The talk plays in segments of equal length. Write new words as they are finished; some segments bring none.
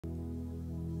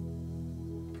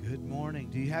Good morning.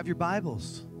 Do you have your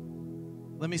Bibles?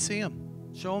 Let me see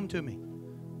them. Show them to me.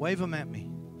 Wave them at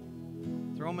me.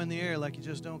 Throw them in the air like you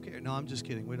just don't care. No, I'm just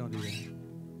kidding. We don't do that.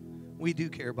 We do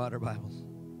care about our Bibles.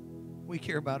 We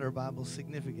care about our Bibles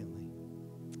significantly.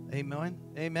 Amen?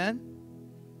 Amen?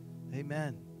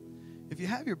 Amen. If you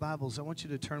have your Bibles, I want you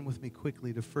to turn with me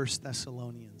quickly to 1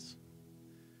 Thessalonians.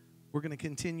 We're going to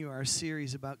continue our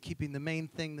series about keeping the main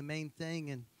thing.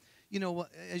 And you know,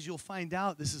 as you'll find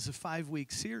out, this is a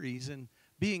 5-week series. And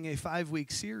being a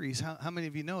 5-week series, how many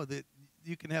of you know that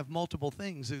you can have multiple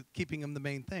things, keeping them the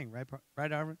main thing, right,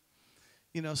 Arvin?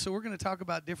 You know, so we're going to talk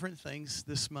about different things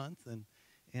this month.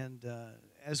 And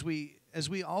as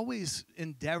we always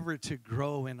endeavor to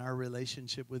grow in our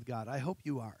relationship with God, I hope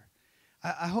you are.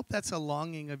 I hope that's a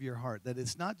longing of your heart, that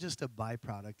it's not just a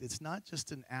byproduct. It's not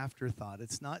just an afterthought.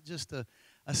 It's not just a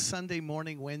Sunday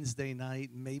morning, Wednesday night,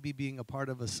 maybe being a part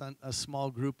of a small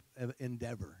group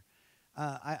endeavor.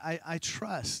 I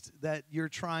trust that you're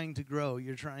trying to grow.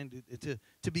 You're trying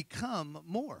to become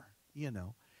more, you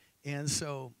know. And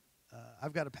so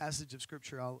I've got a passage of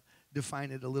Scripture. I'll define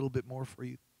it a little bit more for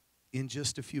you in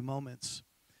just a few moments.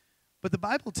 But the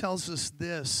Bible tells us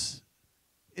this.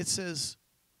 It says,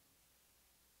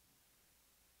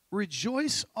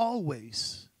 rejoice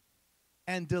always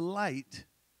and delight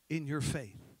in your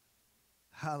faith.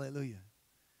 Hallelujah.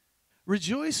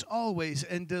 Rejoice always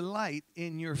and delight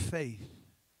in your faith.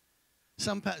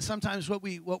 Sometimes what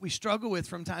we struggle with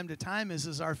from time to time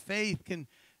is our faith can,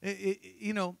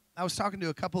 you know, I was talking to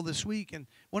a couple this week, and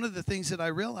one of the things that I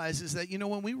realized is that, you know,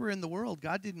 when we were in the world,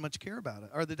 God didn't much care about it,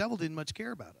 or the devil didn't much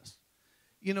care about us.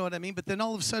 You know what I mean? But then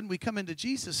all of a sudden we come into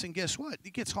Jesus, and guess what?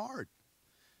 It gets hard.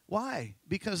 Why?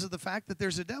 Because of the fact that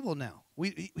there's a devil now.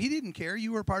 He didn't care.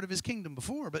 You were part of his kingdom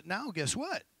before, but now guess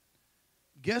what?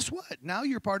 Guess what? Now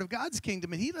you're part of God's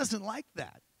kingdom, and he doesn't like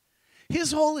that.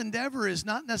 His whole endeavor is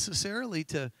not necessarily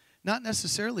to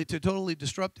totally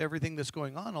disrupt everything that's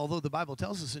going on, although the Bible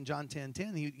tells us in John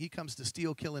 10:10, he comes to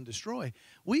steal, kill, and destroy.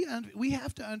 We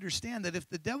have to understand that if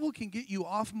the devil can get you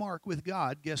off mark with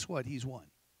God, guess what? He's won.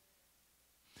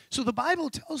 So the Bible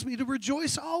tells me to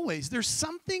rejoice always. There's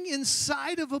something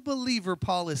inside of a believer,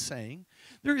 Paul is saying.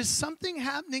 There is something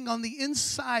happening on the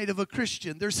inside of a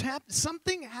Christian. There's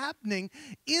something happening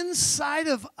inside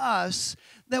of us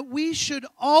that we should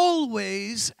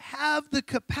always have the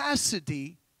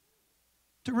capacity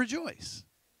to rejoice.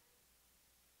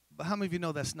 But how many of you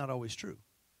know that's not always true?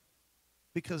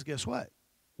 Because guess what?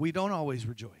 We don't always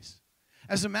rejoice.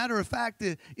 As a matter of fact,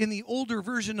 in the older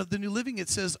version of the New Living, it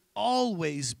says,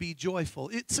 always be joyful.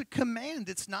 It's a command.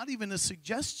 It's not even a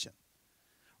suggestion.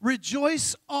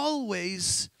 Rejoice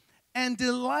always and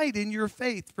delight in your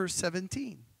faith, verse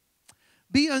 17.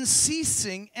 Be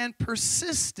unceasing and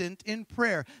persistent in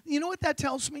prayer. You know what that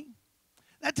tells me?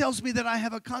 That tells me that I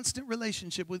have a constant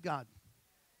relationship with God.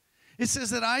 It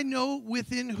says that I know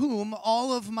within whom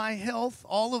all of my health,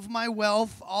 all of my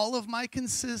wealth, all of my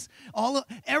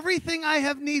everything I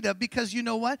have need of, because you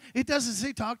know what? It doesn't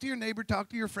say talk to your neighbor, talk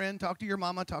to your friend, talk to your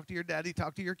mama, talk to your daddy,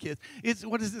 talk to your kids.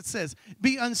 What does it says?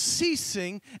 Be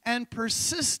unceasing and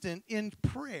persistent in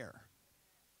prayer.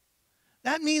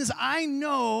 That means I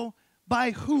know by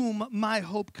whom my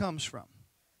hope comes from.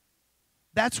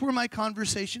 That's where my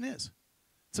conversation is.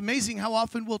 It's amazing how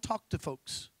often we'll talk to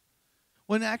folks,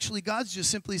 when actually God's just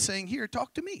simply saying, here,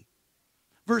 talk to me.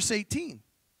 Verse 18.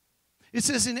 It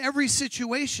says, in every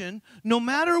situation, no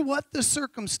matter what the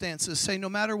circumstances, say no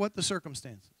matter what the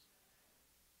circumstances.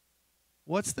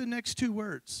 What's the next two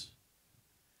words?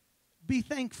 Be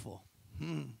thankful.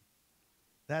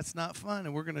 That's not fun,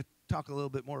 and we're going to talk a little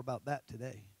bit more about that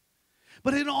today.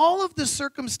 But in all of the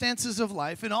circumstances of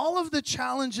life, in all of the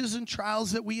challenges and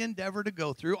trials that we endeavor to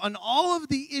go through, on all of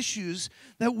the issues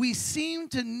that we seem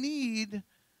to need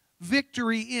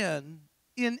victory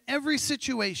in every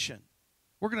situation,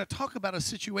 we're going to talk about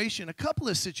a couple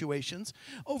of situations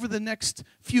over the next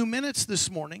few minutes this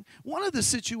morning. One of the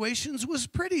situations was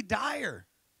pretty dire.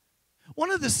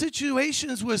 One of the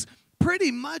situations was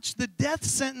pretty much the death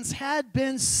sentence had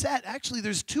been set. Actually,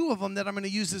 there's two of them that I'm going to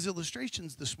use as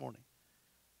illustrations this morning.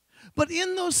 But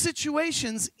in those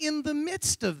situations, in the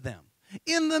midst of them,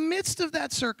 in the midst of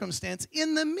that circumstance,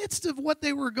 in the midst of what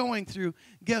they were going through,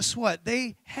 guess what?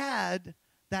 They had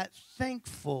that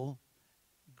thankful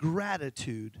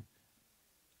gratitude.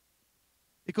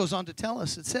 It goes on to tell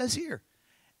us, it says here,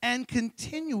 and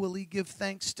continually give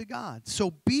thanks to God.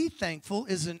 So be thankful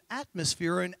is an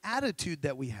atmosphere or an attitude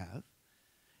that we have.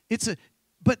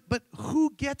 But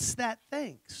who gets that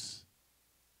thanks?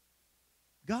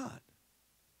 God.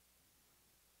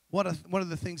 One of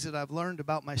the things that I've learned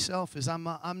about myself is I'm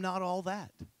not all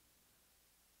that.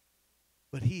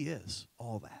 But he is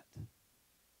all that,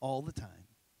 all the time,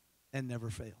 and never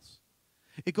fails.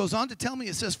 It goes on to tell me,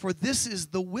 it says, for this is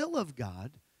the will of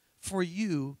God for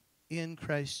you in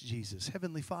Christ Jesus.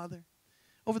 Heavenly Father,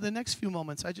 over the next few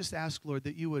moments, I just ask, Lord,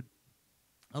 that you would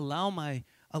allow my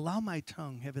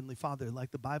tongue, Heavenly Father,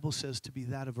 like the Bible says, to be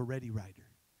that of a ready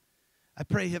writer. I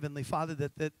pray, Heavenly Father,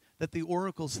 that the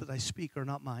oracles that I speak are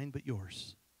not mine, but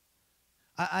yours.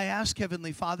 I ask,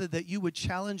 Heavenly Father, that you would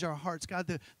challenge our hearts. God,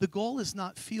 the goal is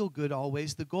not feel good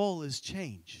always. The goal is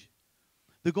change.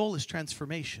 The goal is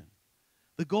transformation.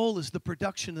 The goal is the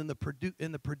production and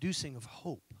the producing of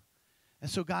hope. And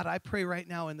so, God, I pray right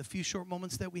now in the few short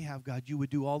moments that we have, God, you would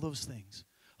do all those things.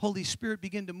 Holy Spirit,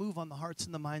 begin to move on the hearts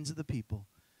and the minds of the people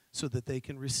so that they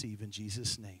can receive in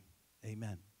Jesus' name.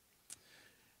 Amen.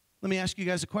 Let me ask you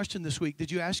guys a question this week.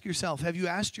 Did you ask yourself, have you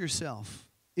asked yourself,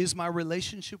 is my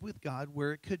relationship with God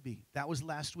where it could be? That was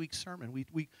last week's sermon.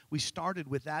 We started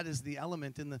with that as the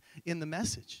element in the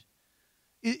message.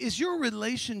 Is your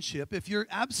relationship, if you're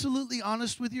absolutely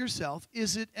honest with yourself,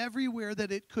 is it everywhere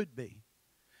that it could be?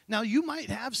 Now, you might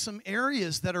have some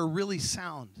areas that are really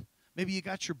sound. Maybe you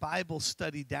got your Bible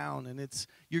study down and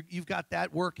you've got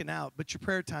that working out, but your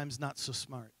prayer time's not so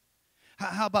smart.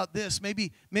 How about this?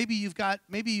 Maybe you've got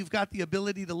the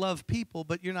ability to love people,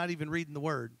 but you're not even reading the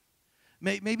Word.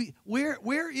 Maybe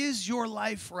where is your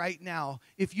life right now?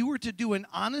 If you were to do an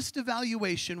honest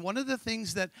evaluation, one of the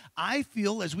things that I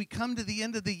feel as we come to the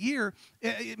end of the year,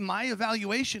 my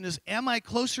evaluation is, am I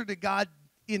closer to God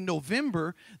in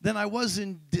November than I was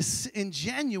in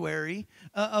January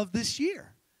of this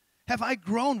year? Have I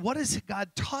grown? What has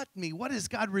God taught me? What has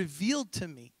God revealed to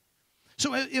me?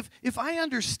 So if I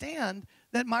understand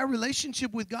that my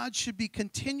relationship with God should be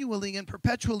continually and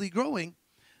perpetually growing,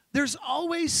 there's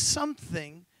always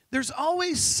something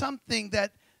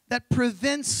that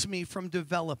prevents me from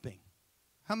developing.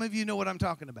 How many of you know what I'm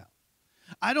talking about?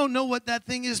 I don't know what that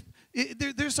thing is.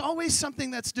 There's always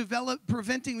something that's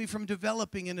preventing me from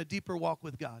developing in a deeper walk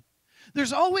with God.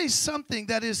 There's always something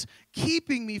that is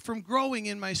keeping me from growing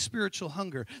in my spiritual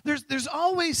hunger. There's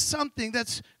always something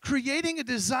that's creating a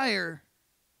desire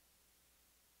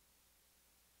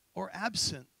or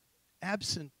absent,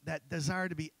 that desire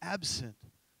to be absent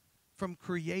from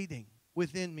creating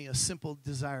within me a simple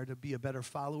desire to be a better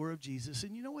follower of Jesus.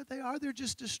 And you know what they are? They're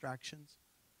just distractions.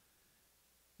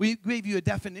 We gave you a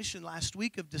definition last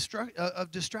week of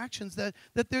distractions,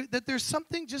 that there's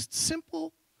something just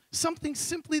simple, something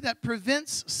simply that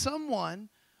prevents someone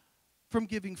from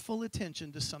giving full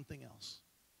attention to something else.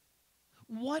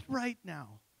 What right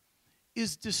now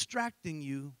is distracting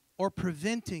you or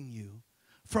preventing you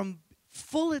from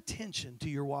full attention to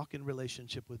your walk in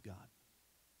relationship with God?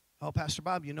 Oh, Pastor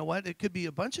Bob, you know what? It could be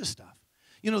a bunch of stuff.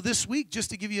 You know, this week,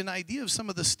 just to give you an idea of some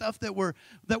of the stuff that we're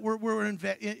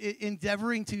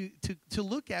endeavoring to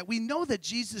look at, we know that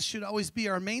Jesus should always be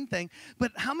our main thing.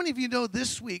 But how many of you know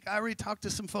this week, I already talked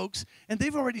to some folks, and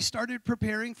they've already started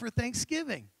preparing for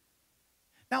Thanksgiving.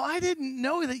 Now, I didn't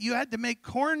know that you had to make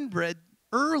cornbread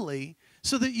early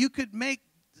so that you could make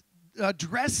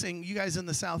dressing. You guys in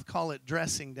the South call it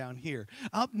dressing down here.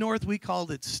 Up north, we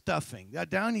called it stuffing.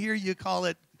 Down here, you call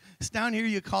it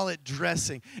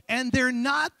dressing. And they're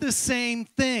not the same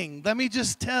thing. Let me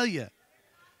just tell you.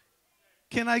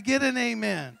 Can I get an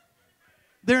amen?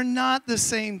 They're not the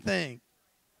same thing.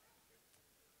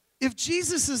 If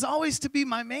Jesus is always to be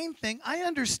my main thing, I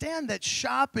understand that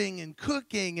shopping and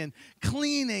cooking and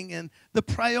cleaning and the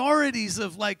priorities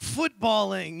of like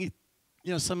footballing.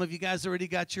 You know, some of you guys already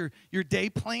got your day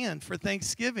planned for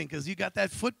Thanksgiving because you got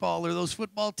that football or those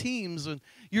football teams, and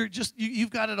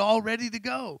you've got it all ready to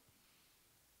go.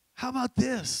 How about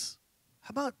this?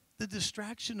 How about the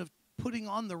distraction of putting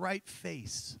on the right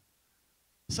face?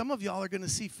 Some of y'all are going to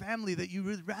see family that you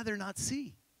would rather not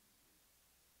see.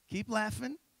 Keep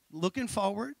laughing, looking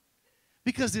forward,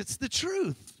 because it's the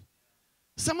truth.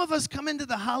 Some of us come into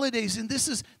the holidays, and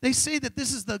they say that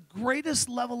this is the greatest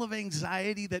level of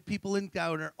anxiety that people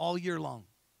encounter all year long.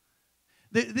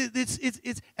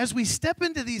 It's as we step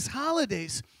into these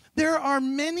holidays, there are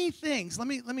many things. Let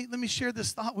me share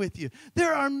this thought with you.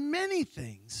 There are many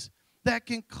things that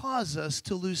can cause us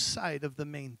to lose sight of the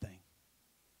main thing.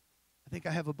 I think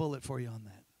I have a bullet for you on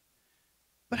that.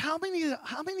 But how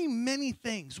many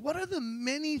things? What are the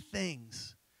many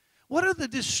things? What are the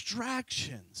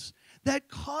distractions that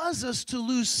cause us to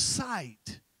lose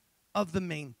sight of the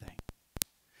main thing?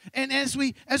 And as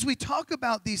we talk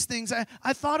about these things,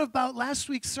 I thought about last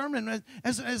week's sermon.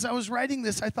 As I was writing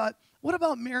this, I thought, what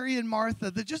about Mary and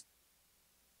Martha?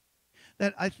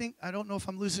 I don't know if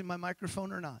I'm losing my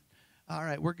microphone or not. All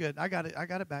right, we're good. I got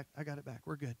it back.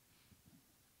 We're good.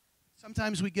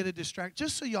 Sometimes we get a distract.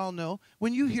 Just so y'all know,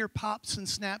 when you hear pops and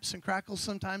snaps and crackles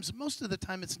sometimes, most of the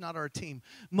time it's not our team.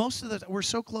 We're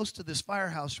so close to this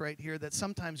firehouse right here that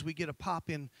sometimes we get a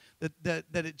pop in that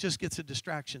it just gets a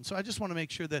distraction. So I just want to make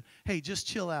sure that, hey, just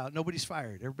chill out. Nobody's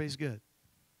fired. Everybody's good.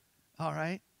 All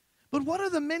right? But what are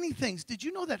the many things? Did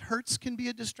you know that hurts can be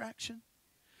a distraction?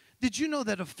 Did you know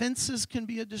that offenses can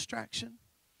be a distraction?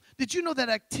 Did you know that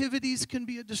activities can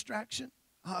be a distraction?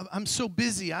 I'm so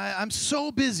busy. I'm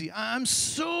so busy. I'm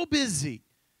so busy.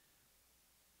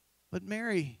 But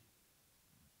Mary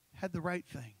had the right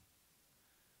thing.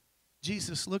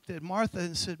 Jesus looked at Martha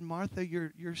and said, Martha,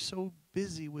 you're so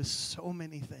busy with so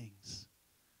many things.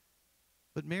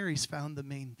 But Mary's found the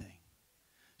main thing.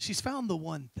 She's found the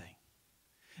one thing.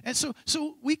 And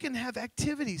so we can have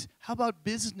activities. How about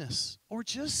business? Or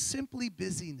just simply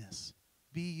busyness.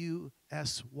 Busyness.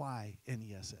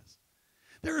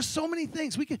 There are so many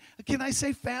things. Can I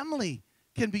say family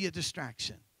can be a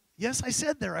distraction? Yes, I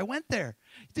said there. I went there.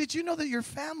 Did you know that your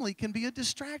family can be a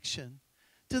distraction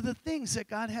to the things that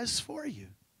God has for you?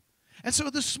 And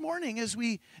so this morning, as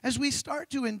we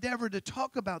start to endeavor to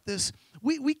talk about this,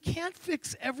 we can't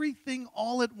fix everything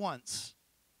all at once.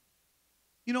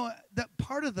 You know, that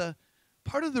part of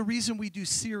the reason we do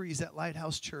series at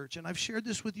Lighthouse Church, and I've shared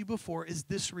this with you before, is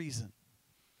this reason.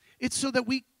 It's so that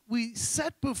we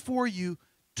set before you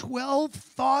 12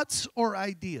 thoughts or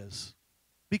ideas,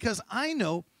 because I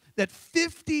know that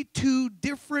 52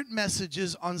 different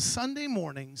messages on Sunday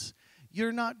mornings,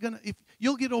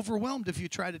 you'll get overwhelmed if you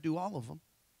try to do all of them.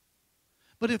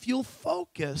 But if you'll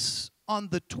focus on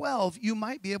the 12, you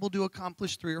might be able to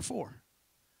accomplish 3 or 4.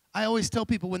 I always tell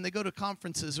people when they go to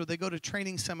conferences or they go to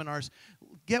training seminars,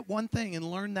 get one thing and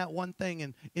learn that one thing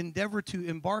and endeavor to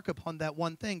embark upon that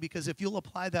one thing, because if you'll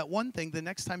apply that one thing, the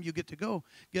next time you get to go,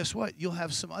 guess what? You'll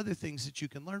have some other things that you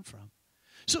can learn from.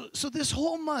 So this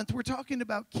whole month, we're talking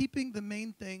about keeping the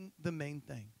main thing the main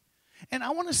thing. And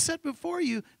I want to set before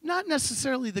you not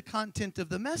necessarily the content of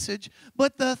the message,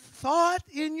 but the thought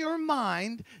in your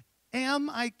mind, am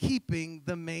I keeping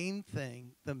the main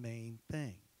thing the main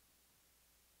thing?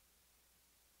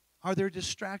 Are there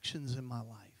distractions in my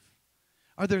life?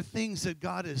 Are there things that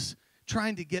God is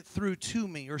trying to get through to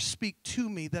me or speak to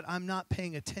me that I'm not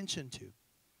paying attention to?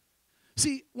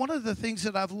 See, one of the things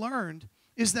that I've learned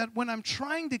is that when I'm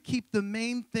trying to keep the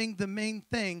main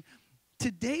thing,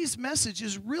 today's message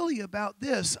is really about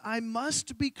this. I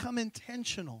must become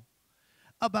intentional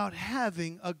about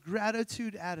having a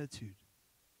gratitude attitude.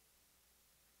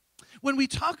 When we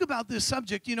talk about this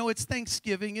subject, it's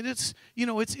Thanksgiving, and it's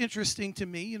interesting to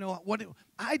me.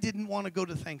 I didn't want to go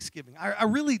to Thanksgiving. I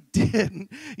really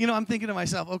didn't. I'm thinking to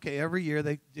myself, okay, every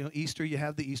year Easter you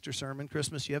have the Easter sermon,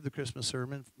 Christmas you have the Christmas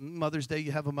sermon, Mother's Day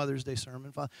you have a Mother's Day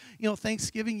sermon.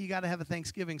 Thanksgiving you got to have a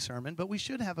Thanksgiving sermon, but we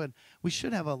should have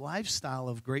a lifestyle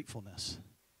of gratefulness.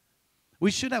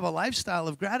 We should have a lifestyle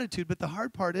of gratitude, but the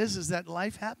hard part is that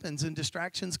life happens and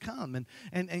distractions come,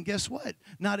 and guess what?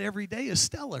 Not every day is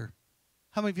stellar.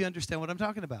 How many of you understand what I'm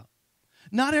talking about?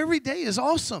 Not every day is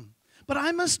awesome, but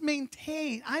I must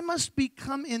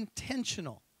become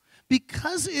intentional,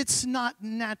 because it's not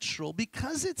natural,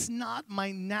 because it's not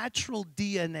my natural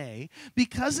DNA,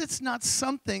 because it's not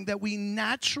something that we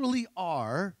naturally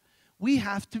are. We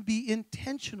have to be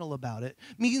intentional about it.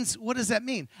 What does that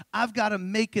mean? I've got to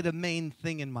make it a main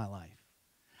thing in my life.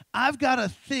 I've got to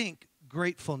think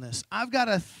gratefulness. I've got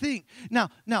to think. Now,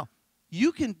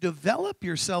 you can develop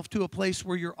yourself to a place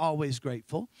where you're always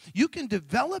grateful. You can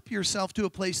develop yourself to a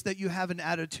place that you have an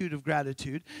attitude of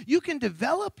gratitude. You can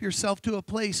develop yourself to a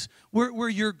place where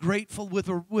you're grateful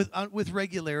with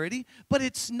regularity, but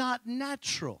it's not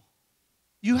natural.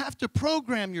 You have to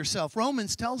program yourself.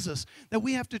 Romans tells us that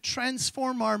we have to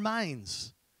transform our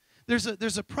minds. There's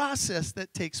a process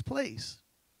that takes place.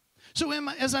 So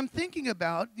as I'm thinking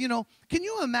about, can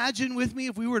you imagine with me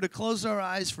if we were to close our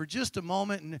eyes for just a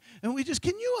moment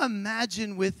can you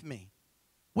imagine with me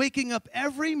waking up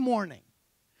every morning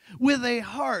with a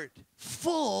heart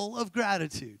full of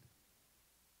gratitude?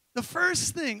 The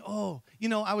first thing,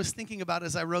 I was thinking about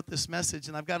as I wrote this message,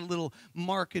 and I've got a little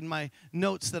mark in my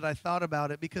notes that I thought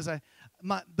about it, because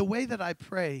the way that I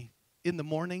pray in the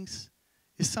mornings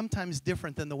is sometimes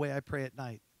different than the way I pray at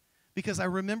night, because I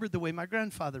remembered the way my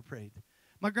grandfather prayed.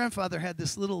 My grandfather had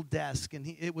this little desk, and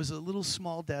it was a little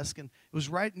small desk, and it was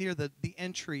right near the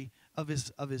entry of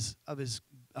his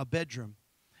bedroom.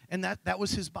 And that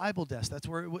was his Bible desk. That's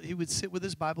where he would sit with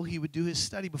his Bible. He would do his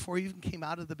study before he even came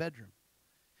out of the bedroom.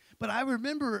 But I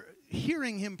remember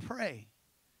hearing him pray,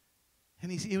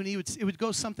 and it would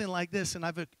go something like this, and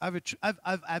I've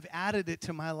added it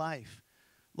to my life.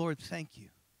 Lord, thank you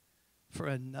for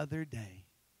another day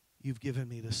you've given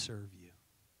me to serve you.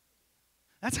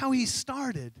 That's how he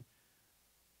started.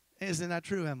 Isn't that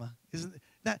true, Emma? Isn't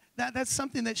that's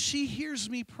something that she hears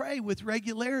me pray with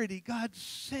regularity. God,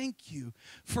 thank you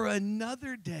for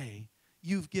another day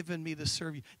you've given me to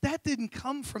serve you. That didn't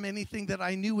come from anything that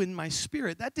I knew in my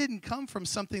spirit. That didn't come from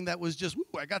something that was just,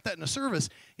 I got that in a service.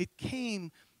 It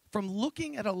came from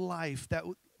looking at a life that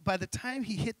by the time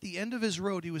he hit the end of his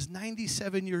road, he was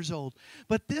 97 years old.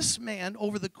 But this man,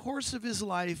 over the course of his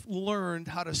life, learned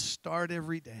how to start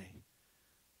every day.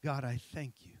 God, I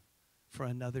thank you for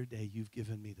another day you've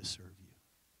given me to serve you.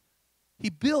 He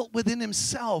built within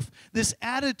himself this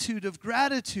attitude of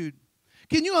gratitude.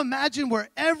 Can you imagine where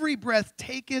every breath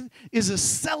taken is a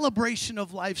celebration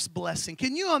of life's blessing?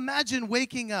 Can you imagine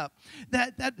waking up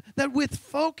that with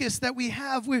focus that we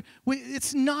have,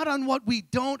 it's not on what we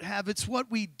don't have, it's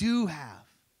what we do have.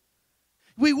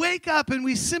 We wake up and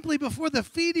we simply, before the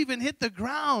feet even hit the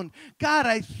ground, God,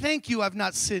 I thank you I've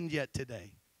not sinned yet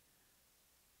today.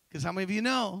 Because how many of you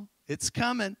know it's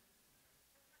coming?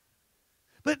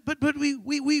 But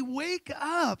we wake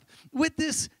up with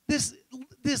this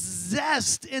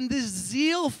zest and this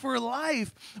zeal for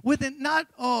life with it not,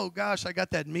 oh gosh, I got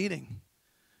that meeting.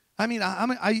 I mean,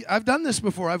 I've done this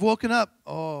before. I've woken up,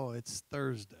 oh, it's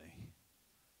Thursday.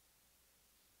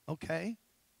 Okay.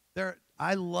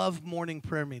 I love morning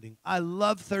prayer meeting. I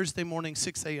love Thursday morning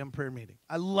 6 a.m. prayer meeting.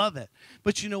 I love it.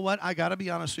 But you know what? I got to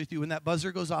be honest with you. When that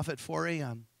buzzer goes off at 4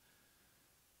 a.m.,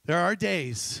 there are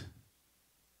days,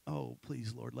 oh,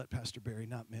 please, Lord, let Pastor Barry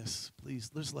not miss.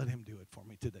 Please, just let him do it for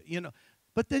me today.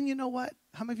 But then you know what?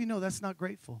 How many of you know that's not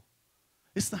grateful?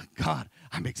 It's not, God,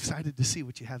 I'm excited to see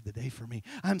what you have today for me.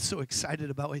 I'm so excited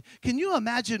about it. Can you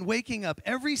imagine waking up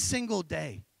every single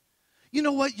day? You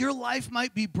know what? Your life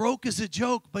might be broke as a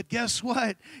joke, but guess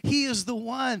what? He is the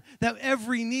one that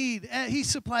he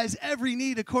supplies every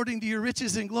need according to your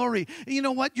riches and glory. You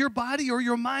know what? Your body or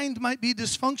your mind might be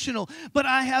dysfunctional, but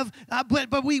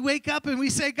but we wake up and we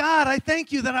say, God, I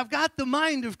thank you that I've got the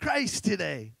mind of Christ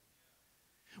today.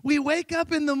 We wake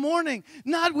up in the morning,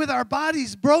 not with our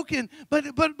bodies broken,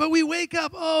 but we wake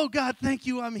up, oh, God, thank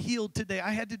you, I'm healed today.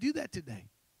 I had to do that today.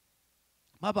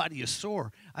 My body is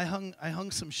sore. I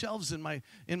hung some shelves in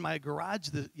my garage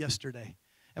yesterday,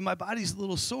 and my body's a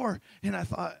little sore. And I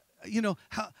thought,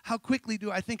 how quickly do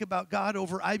I think about God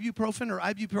over ibuprofen or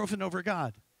ibuprofen over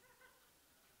God?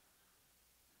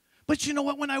 But you know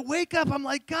what? When I wake up, I'm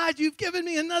like, God, you've given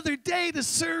me another day to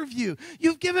serve you.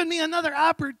 You've given me another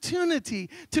opportunity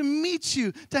to meet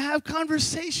you, to have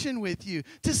conversation with you,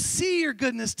 to see your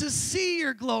goodness, to see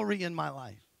your glory in my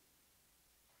life.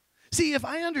 See, if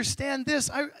I understand this,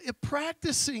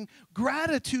 practicing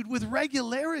gratitude with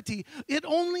regularity, it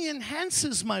only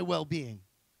enhances my well-being.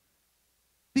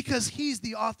 Because he's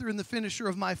the author and the finisher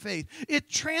of my faith. It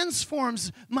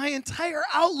transforms my entire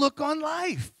outlook on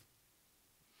life.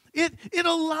 It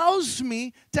allows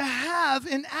me to have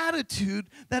an attitude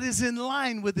that is in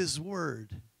line with his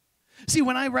word. See,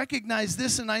 when I recognize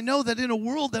this, and I know that in a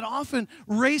world that often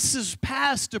races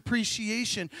past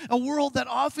appreciation, a world that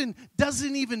often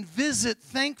doesn't even visit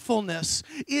thankfulness,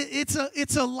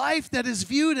 it's a life that is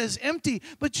viewed as empty.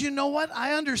 But you know what?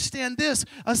 I understand this.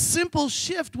 A simple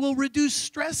shift will reduce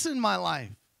stress in my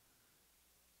life.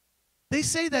 They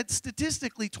say that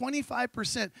statistically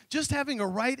 25%, just having a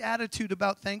right attitude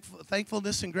about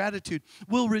thankfulness and gratitude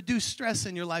will reduce stress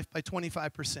in your life by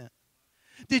 25%.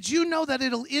 Did you know that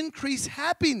it'll increase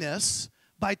happiness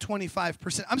by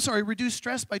 25%? I'm sorry, reduce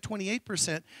stress by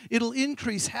 28%. It'll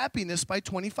increase happiness by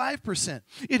 25%.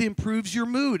 It improves your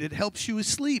mood. It helps you with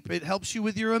sleep. It helps you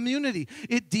with your immunity.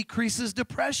 It decreases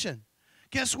depression.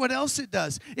 Guess what else it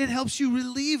does? It helps you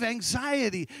relieve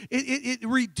anxiety. It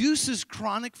reduces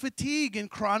chronic fatigue and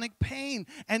chronic pain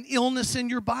and illness in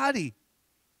your body.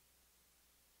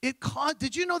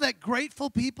 Did you know that grateful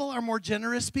people are more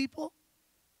generous people?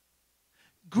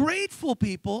 Grateful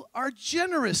people are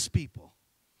generous people.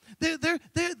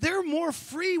 They're more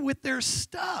free with their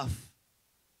stuff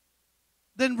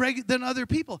than other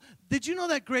people. Did you know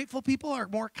that grateful people are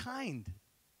more kind?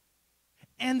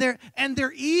 And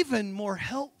they're even more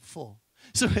helpful.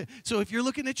 So if you're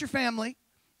looking at your family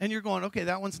and you're going, okay,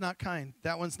 that one's not kind,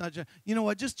 that one's not, you know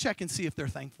what? Just check and see if they're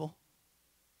thankful.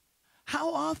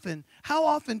 How often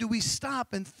do we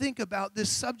stop and think about this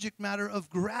subject matter of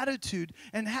gratitude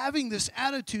and having this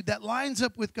attitude that lines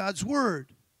up with God's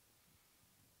word?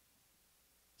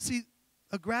 See,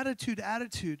 a gratitude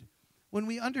attitude, when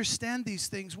we understand these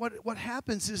things, what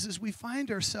happens is we find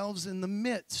ourselves in the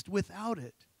midst, without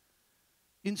it,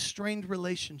 in strained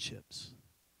relationships.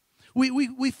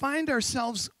 We find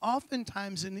ourselves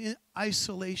oftentimes in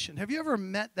isolation. Have you ever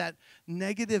met that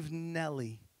negative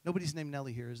Nelly Nobody's named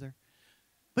Nellie here, is there?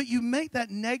 But you make that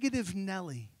negative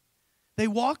Nellie. They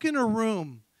walk in a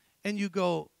room and you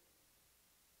go,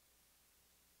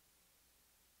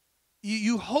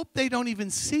 you hope they don't even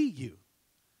see you.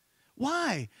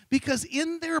 Why? Because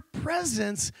in their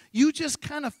presence, you just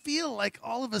kind of feel like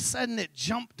all of a sudden it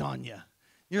jumped on you.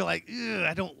 You're like,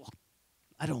 I don't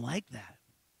like that.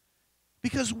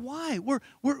 Because why?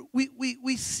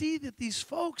 We see that these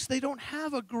folks, they don't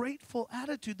have a grateful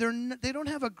attitude. They don't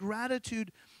have a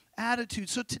gratitude attitude.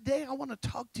 So today I want to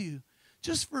talk to you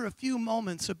just for a few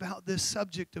moments about this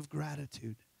subject of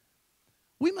gratitude.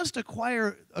 We must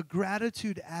acquire a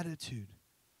gratitude attitude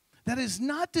that is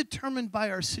not determined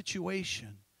by our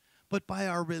situation, but by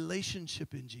our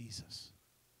relationship in Jesus.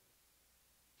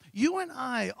 You and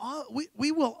I,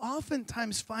 we will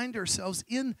oftentimes find ourselves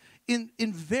in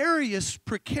various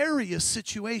precarious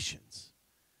situations.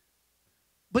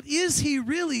 But is he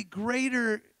really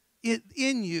greater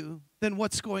in you than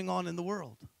what's going on in the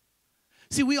world?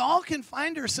 See, we all can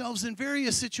find ourselves in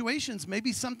various situations.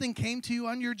 Maybe something came to you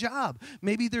on your job.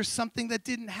 Maybe there's something that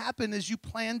didn't happen as you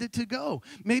planned it to go.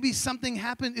 Maybe something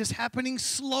is happening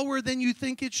slower than you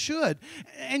think it should.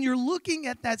 And you're looking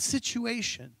at that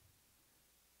situation.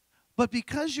 But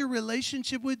because your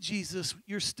relationship with Jesus,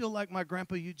 you're still like my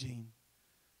Grandpa Eugene.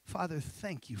 Father,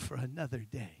 thank you for another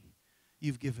day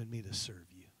you've given me to serve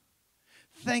you.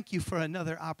 Thank you for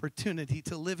another opportunity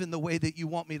to live in the way that you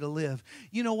want me to live.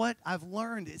 You know what? I've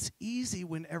learned it's easy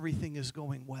when everything is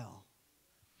going well.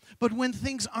 But when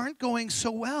things aren't going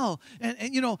so well, and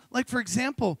you know, like for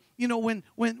example, you know,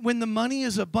 when the money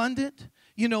is abundant,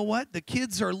 you know what? The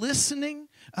kids are listening.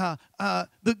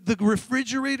 The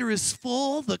refrigerator is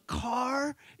full. The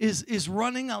car is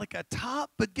running like a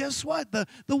top. But guess what? The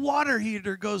water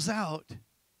heater goes out.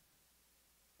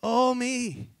 Oh,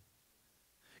 me.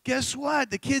 Guess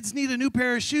what? The kids need a new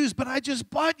pair of shoes, but I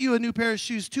just bought you a new pair of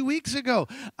shoes 2 weeks ago.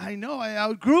 I know, I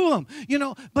outgrew them. You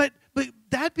know, but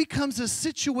that becomes a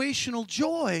situational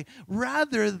joy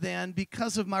rather than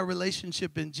because of my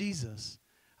relationship in Jesus.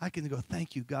 I can go,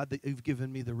 thank you, God, that you've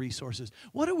given me the resources.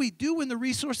 What do we do when the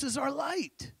resources are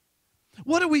light?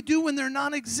 What do we do when they're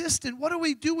non-existent? What do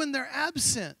we do when they're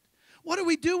absent? What do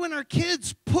we do when our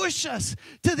kids push us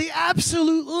to the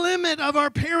absolute limit of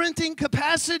our parenting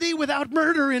capacity without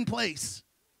murder in place?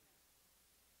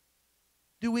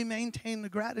 Do we maintain the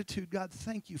gratitude? God,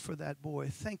 thank you for that boy.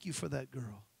 Thank you for that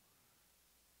girl.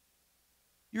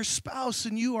 Your spouse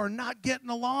and you are not getting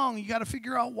along. You got to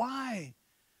figure out why.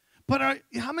 But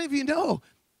how many of you know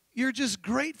you're just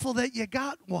grateful that you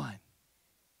got one?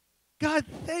 God,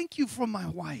 thank you for my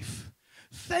wife.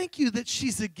 Thank you that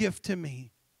she's a gift to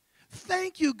me.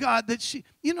 Thank you, God, that she,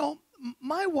 you know,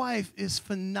 my wife is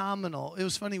phenomenal. It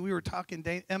was funny, we were talking,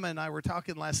 Emma and I were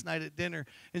talking last night at dinner,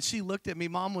 and she looked at me.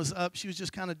 Mom was up. She was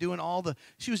just kind of doing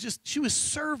she was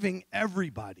serving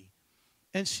everybody.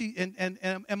 And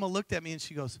Emma looked at me, and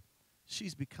she goes,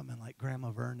 she's becoming like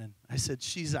Grandma Vernon. I said,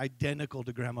 she's identical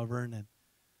to Grandma Vernon.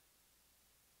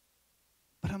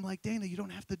 But I'm like, Dana, you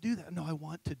don't have to do that. No, I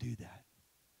want to do that.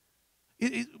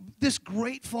 This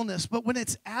gratefulness, but when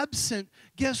it's absent,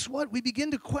 guess what? We begin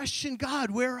to question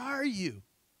God. Where are you?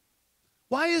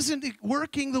 Why isn't it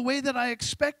working the way that I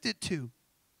expect it to?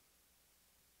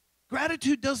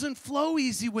 Gratitude doesn't flow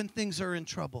easy when things are in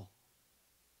trouble.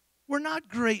 We're not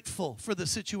grateful for the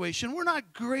situation. We're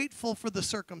not grateful for the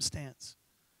circumstance.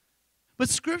 But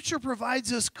Scripture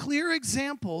provides us clear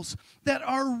examples that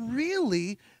are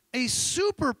really a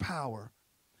superpower.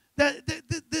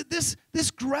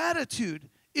 This gratitude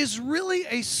is really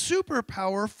a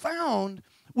superpower found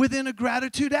within a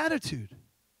gratitude attitude.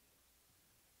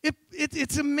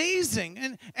 It's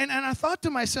amazing. And I thought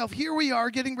to myself, here we are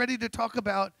getting ready to talk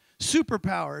about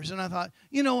superpowers. And I thought,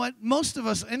 you know what? Most of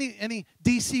us, any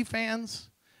DC fans?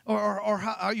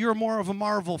 Or you're more of a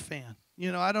Marvel fan?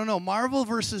 You know, I don't know. Marvel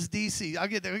versus DC. I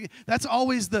get there. That's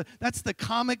the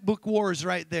comic book wars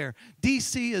right there.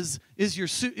 DC is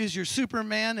your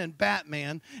Superman and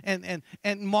Batman,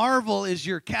 and Marvel is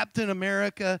your Captain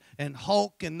America and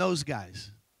Hulk and those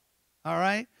guys. All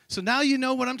right? So now you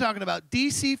know what I'm talking about.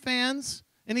 DC fans?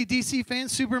 Any DC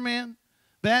fans? Superman?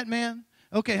 Batman?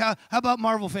 Okay, how about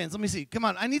Marvel fans? Let me see. Come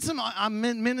on. I need some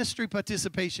ministry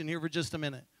participation here for just a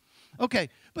minute. Okay,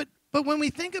 but when we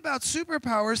think about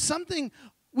superpowers, something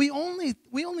we only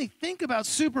think about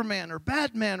Superman or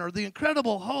Batman or the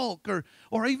Incredible Hulk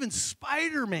or even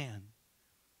Spider-Man.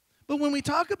 But when we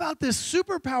talk about this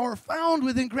superpower found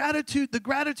within gratitude, the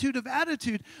gratitude of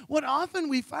attitude, what often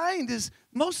we find is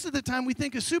most of the time we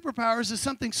think of superpowers as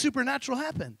something supernatural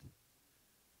happened.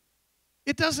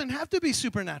 It doesn't have to be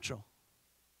supernatural.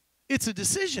 It's a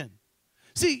decision.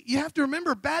 See, you have to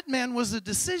remember, Batman was a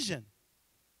decision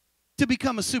to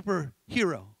become a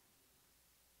superhero.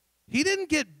 He didn't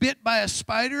get bit by a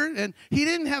spider, and he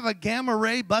didn't have a gamma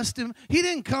ray bust him. He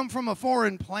didn't come from a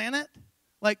foreign planet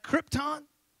like Krypton,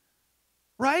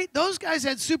 right? Those guys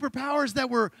had superpowers that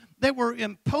were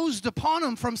imposed upon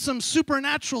them from some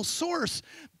supernatural source.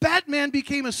 Batman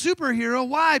became a superhero.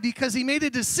 Why? Because he made a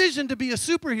decision to be a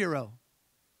superhero.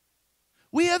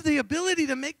 We have the ability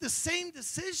to make the same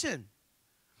decision,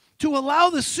 to allow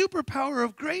the superpower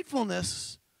of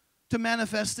gratefulness to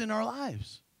manifest in our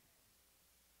lives.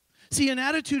 See, an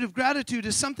attitude of gratitude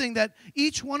is something that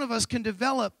each one of us can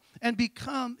develop and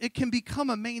it can become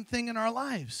a main thing in our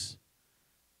lives.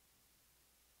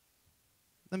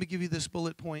 Let me give you this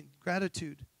bullet point.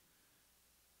 Gratitude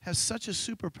has such a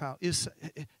superpower,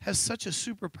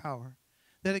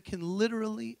 that it can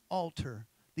literally alter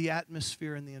the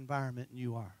atmosphere and the environment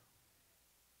you are.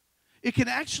 It can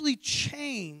actually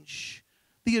change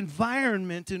the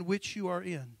environment in which you are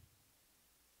in.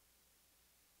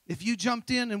 If you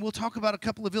jumped in, and we'll talk about a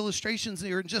couple of illustrations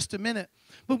here in just a minute,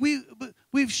 but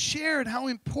we've shared how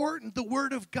important the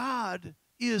Word of God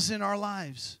is in our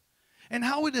lives and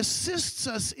how it assists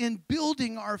us in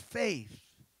building our faith.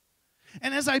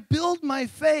 And as I build my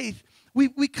faith,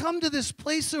 we come to this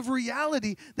place of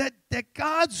reality that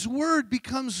God's Word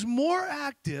becomes more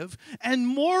active and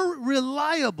more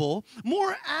reliable,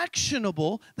 more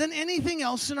actionable than anything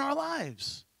else in our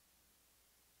lives.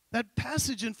 That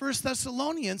passage in 1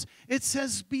 Thessalonians, it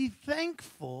says, be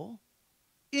thankful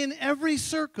in every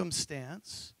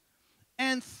circumstance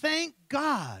and thank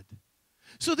God.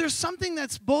 So there's something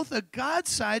that's both a God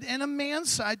side and a man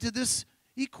side to this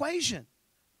equation.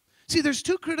 See, there's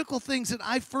two critical things that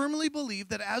I firmly believe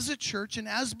that as a church and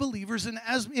as believers and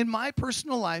as in my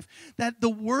personal life, that the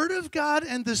Word of God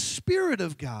and the Spirit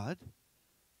of God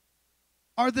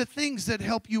are the things that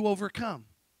help you overcome.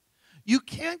 You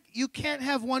can't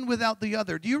have one without the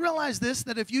other. Do you realize this,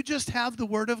 that if you just have the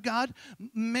Word of God,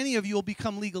 many of you will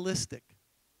become legalistic.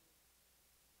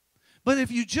 But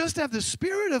if you just have the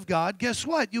Spirit of God, guess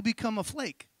what? You'll become a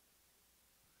flake.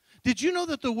 Did you know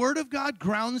that the Word of God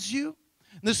grounds you?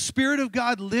 The Spirit of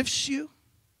God lifts you?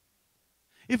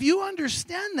 If you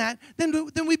understand that, then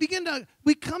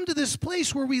we come to this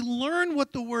place where we learn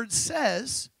what the Word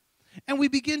says, and we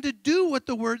begin to do what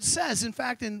the Word says. In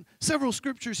fact, in several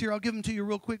scriptures here, I'll give them to you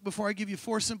real quick before I give you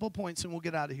 4 simple points, and we'll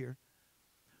get out of here.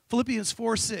 Philippians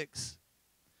 4:6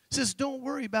 says, don't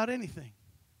worry about anything.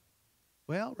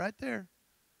 Well, right there.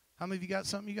 How many of you got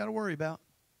something you got to worry about?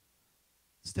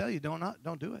 Let's tell you, don't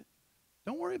do it.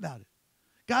 Don't worry about it.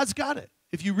 God's got it.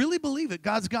 If you really believe it,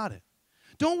 God's got it.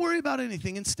 Don't worry about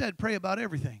anything. Instead, pray about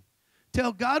everything.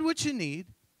 Tell God what you need,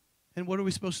 and what are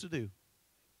we supposed to do?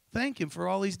 Thank Him for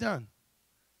all He's done.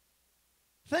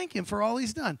 Thank Him for all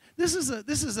He's done. This is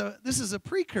a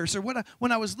precursor.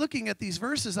 When I was looking at these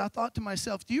verses, I thought to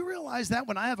myself, do you realize that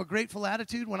when I have a grateful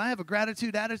attitude, when I have a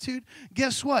gratitude attitude,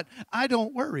 guess what? I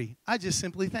don't worry. I just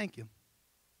simply thank Him.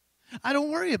 I don't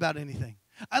worry about anything.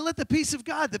 I let the peace of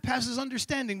God that passes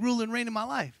understanding rule and reign in my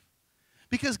life.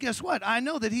 Because guess what? I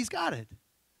know that He's got it.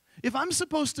 If I'm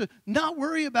supposed to not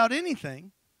worry about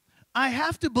anything, I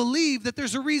have to believe that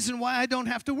there's a reason why I don't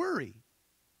have to worry.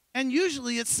 And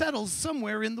usually it settles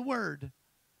somewhere in the Word.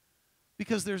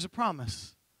 Because there's a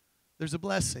promise. There's a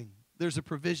blessing. There's a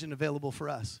provision available for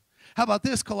us. How about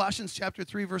this? Colossians chapter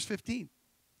 3, verse 15.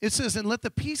 It says, and let the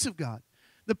peace of God,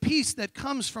 the peace that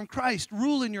comes from Christ,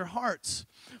 rule in your hearts.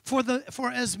 For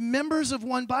as members of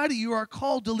one body, you are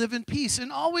called to live in peace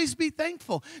and always be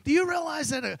thankful. Do you realize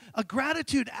that a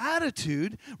gratitude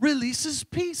attitude releases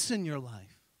peace in your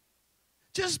life?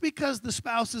 Just because the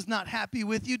spouse is not happy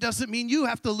with you doesn't mean you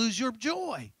have to lose your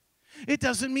joy. It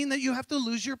doesn't mean that you have to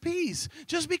lose your peace.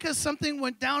 Just because something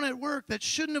went down at work that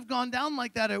shouldn't have gone down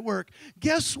like that at work,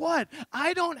 guess what?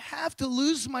 I don't have to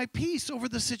lose my peace over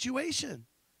the situation.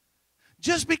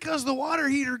 Just because the water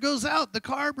heater goes out, the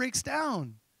car breaks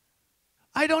down.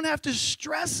 I don't have to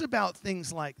stress about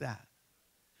things like that.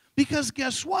 Because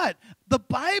guess what? The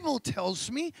Bible tells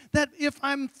me that if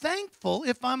I'm thankful,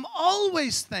 if I'm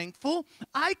always thankful,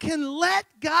 I can let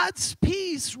God's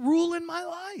peace rule in my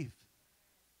life.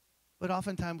 But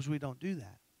oftentimes we don't do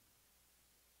that.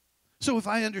 So if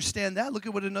I understand that, look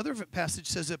at what another passage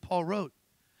says that Paul wrote.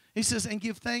 He says, and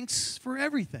give thanks for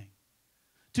everything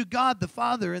to God the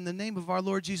Father in the name of our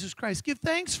Lord Jesus Christ. Give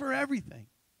thanks for everything.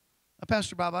 Now,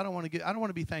 Pastor Bob, I don't want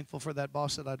to be thankful for that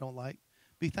boss that I don't like.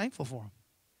 Be thankful for him.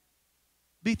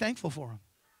 Be thankful for him.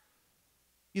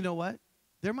 You know what?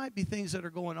 There might be things that are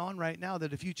going on right now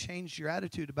that if you changed your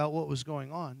attitude about what was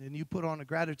going on and you put on a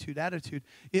gratitude attitude,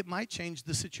 it might change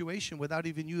the situation without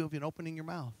even you even opening your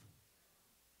mouth,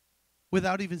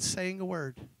 without even saying a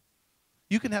word.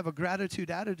 You can have a gratitude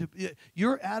attitude.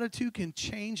 Your attitude can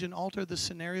change and alter the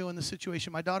scenario and the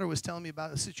situation. My daughter was telling me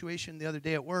about a situation the other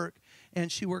day at work,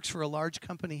 and she works for a large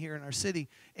company here in our city.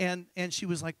 And she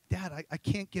was like, Dad, I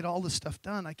can't get all this stuff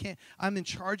done. I'm in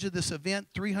charge of this event.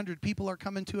 300 people are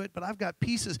coming to it, but I've got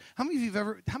pieces. How many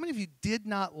of you did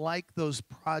not like those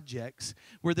projects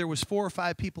where there was 4 or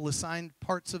 5 people assigned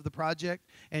parts of the project,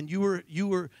 and you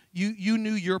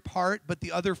knew your part, but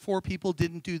the other 4 people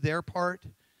didn't do their part?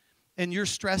 And you're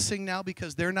stressing now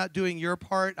because they're not doing your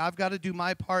part. I've got to do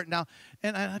my part now.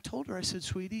 And I told her, I said,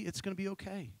 sweetie, it's going to be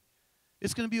okay.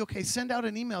 It's going to be okay. Send out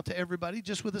an email to everybody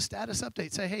just with a status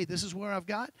update. Say, hey, this is where I've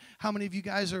got. How many of you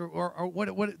guys are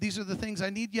what these are the things I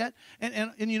need yet?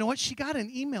 And you know what? She got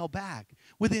an email back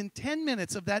within 10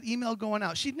 minutes of that email going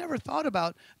out. She'd never thought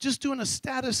about just doing a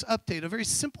status update, a very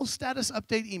simple status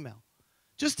update email,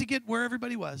 just to get where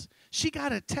everybody was. She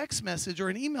got a text message or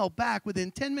an email back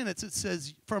within 10 minutes. It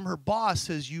says, from her boss,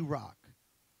 says, you rock.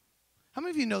 How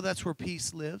many of you know that's where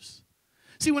peace lives?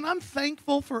 See, when I'm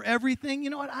thankful for everything,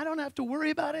 you know what? I don't have to worry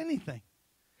about anything.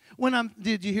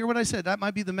 Did you hear what I said? That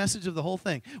might be the message of the whole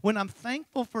thing. When I'm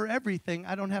thankful for everything,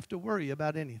 I don't have to worry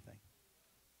about anything.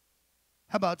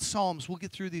 How about Psalms? We'll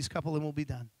get through these couple and we'll be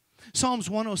done. Psalms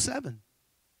 107.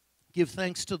 Give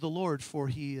thanks to the Lord, for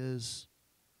he is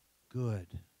good.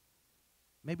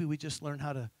 Maybe we just learn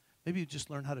how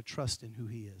to trust in who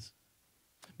he is.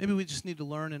 Maybe we just need to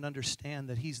learn and understand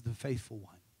that he's the faithful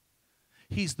one.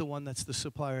 He's the one that's the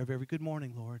supplier of every. Good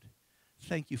morning, Lord.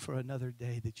 Thank you for another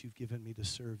day that you've given me to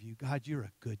serve you. God, you're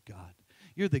a good God.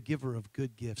 You're the giver of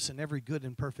good gifts, and every good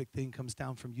and perfect thing comes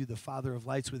down from you, the Father of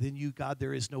lights. Within you, God,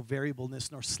 there is no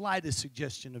variableness nor slightest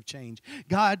suggestion of change.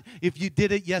 God, if you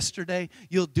did it yesterday,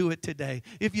 you'll do it today.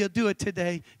 If you'll do it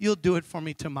today, you'll do it for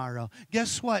me tomorrow.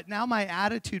 Guess what? Now my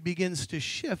attitude begins to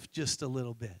shift just a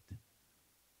little bit.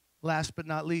 Last but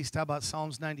not least, how about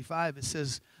Psalms 95? It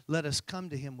says, let us come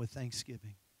to him with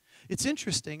thanksgiving. It's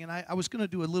interesting, and I was going to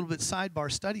do a little bit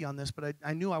sidebar study on this, but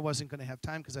I knew I wasn't going to have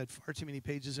time because I had far too many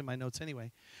pages in my notes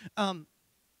anyway.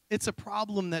 It's a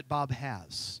problem that Bob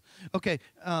has. Okay,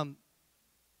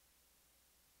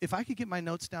 if I could get my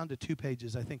notes down to 2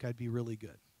 pages, I think I'd be really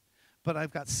good. But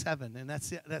I've got 7, and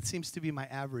that seems to be my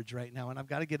average right now, and I've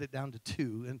got to get it down to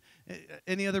 2. And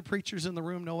any other preachers in the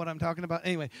room know what I'm talking about?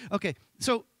 Anyway, okay,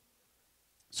 so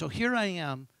here I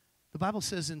am. The Bible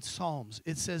says in Psalms,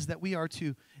 it says that we are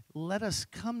to let us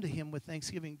come to him with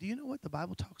thanksgiving. Do you know what the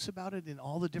Bible talks about it in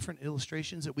all the different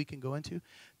illustrations that we can go into?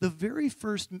 The very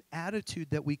first attitude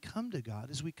that we come to God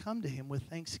is we come to him with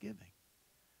thanksgiving.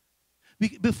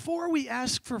 Before we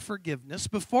ask for forgiveness,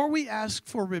 before we ask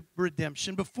for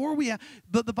redemption,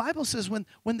 but the Bible says when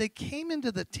they came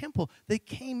into the temple, they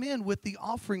came in with the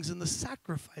offerings and the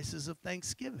sacrifices of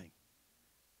thanksgiving.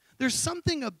 There's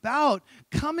something about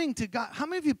coming to God. How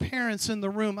many of you parents in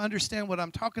the room understand what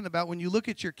I'm talking about when you look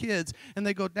at your kids and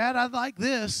they go, Dad, I like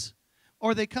this.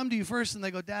 Or they come to you first and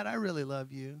they go, Dad, I really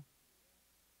love you.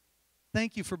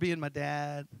 Thank you for being my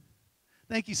dad.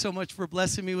 Thank you so much for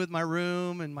blessing me with my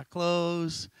room and my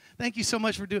clothes. Thank you so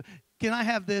much for doing, can I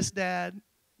have this, Dad?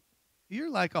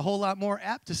 You're like a whole lot more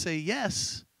apt to say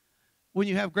yes when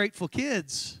you have grateful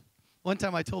kids. One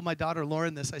time I told my daughter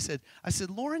Lauren this. I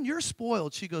said, Lauren, you're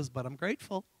spoiled. She goes, but I'm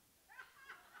grateful.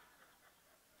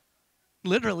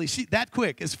 Literally, that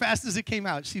quick, as fast as it came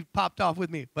out, she popped off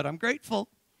with me, but I'm grateful.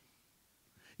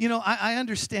 You know, I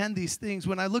understand these things.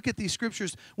 When I look at these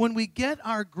scriptures, when we get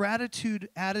our gratitude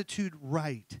attitude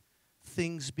right,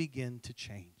 things begin to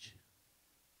change.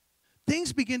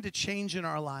 Things begin to change in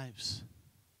our lives.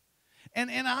 And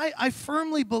I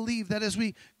firmly believe that as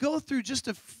we go through just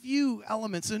a few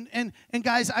elements, and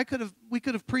guys, we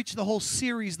could have preached the whole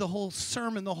series, the whole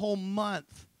sermon, the whole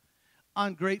month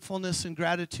on gratefulness and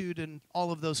gratitude and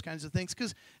all of those kinds of things.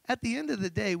 Because at the end of the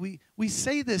day, we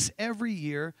say this every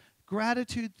year,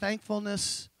 gratitude,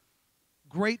 thankfulness,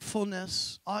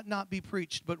 gratefulness ought not be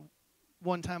preached but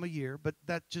one time a year, but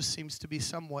that just seems to be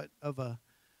somewhat of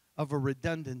a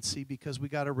redundancy because we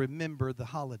got to remember the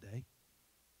holiday.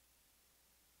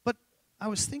 I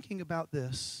was thinking about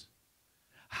this,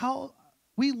 how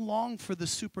we long for the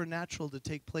supernatural to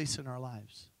take place in our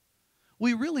lives.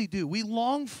 We really do. We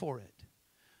long for it.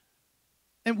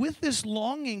 And with this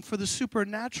longing for the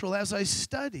supernatural, as I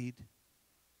studied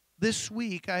this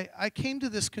week, I came to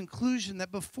this conclusion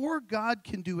that before God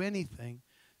can do anything,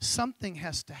 something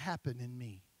has to happen in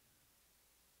me.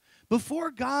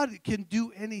 Before God can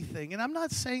do anything, and I'm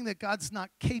not saying that God's not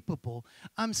capable,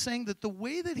 I'm saying that the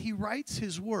way that he writes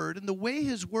his word and the way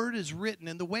his word is written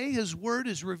and the way his word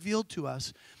is revealed to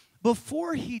us,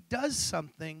 before he does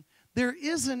something, there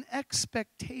is an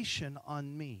expectation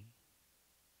on me.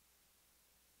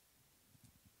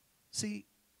 See,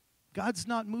 God's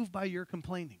not moved by your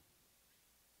complaining.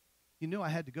 You knew I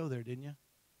had to go there, didn't you?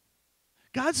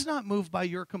 God's not moved by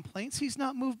your complaints. He's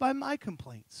not moved by my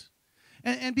complaints.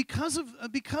 And because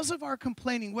of our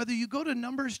complaining, whether you go to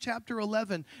Numbers chapter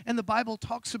 11, and the Bible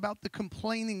talks about the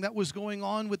complaining that was going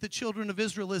on with the children of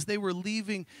Israel as they were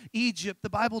leaving Egypt, the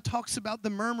Bible talks about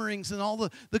the murmurings and all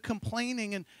the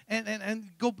complaining, and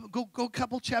go a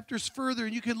couple chapters further,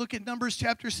 and you can look at Numbers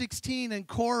chapter 16, and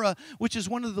Korah, which is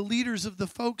one of the leaders of the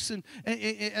folks, and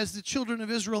as the children of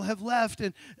Israel have left,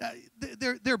 and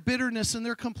their bitterness and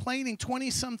their complaining,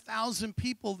 20-some thousand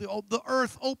people, the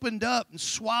earth opened up and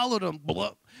swallowed them.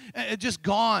 Just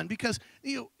gone. Because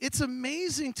it's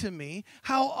amazing to me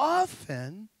how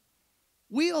often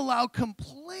we allow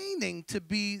complaining to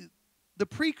be the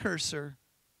precursor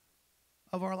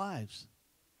of our lives.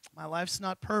 My life's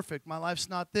not perfect. My life's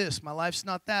not this. My life's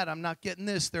not that. I'm not getting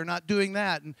this. They're not doing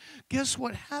that. And guess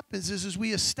what happens is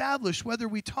we establish, whether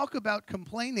we talk about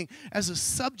complaining as a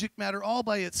subject matter all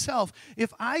by itself,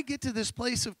 if I get to this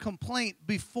place of complaint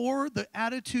before the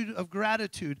attitude of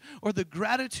gratitude or the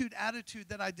gratitude attitude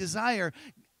that I desire,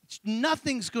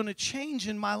 nothing's going to change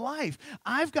in my life.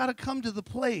 I've got to come to the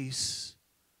place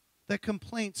that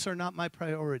complaints are not my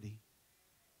priority.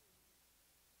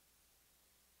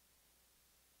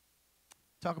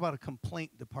 Talk about a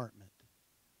complaint department.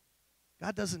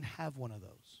 God doesn't have one of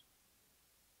those.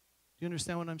 Do you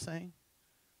understand what I'm saying?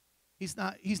 He's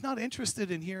not interested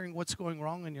in hearing what's going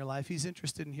wrong in your life. He's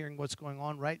interested in hearing what's going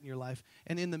on right in your life.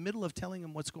 And in the middle of telling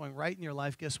him what's going right in your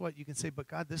life, guess what? You can say, but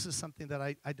God, this is something that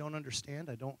I don't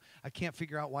understand. I can't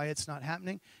figure out why it's not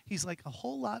happening. He's like a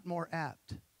whole lot more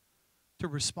apt to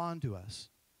respond to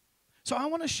us. So I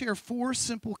want to share 4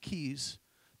 simple keys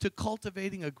to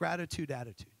cultivating a gratitude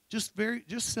attitude. Just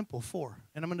simple 4.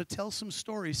 And I'm going to tell some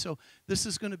stories. So this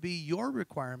is going to be your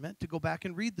requirement to go back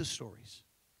and read the stories,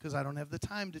 because I don't have the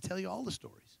time to tell you all the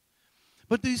stories.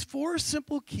 But these 4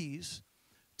 simple keys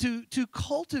to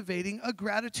cultivating a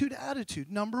gratitude attitude.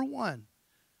 Number 1,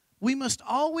 we must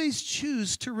always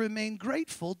choose to remain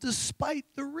grateful despite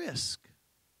the risk.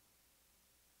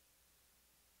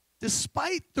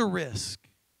 Despite the risk.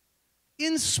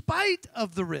 In spite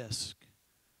of the risk.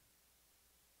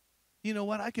 You know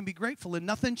what? I can be grateful and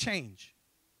nothing change.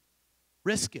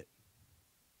 Risk it.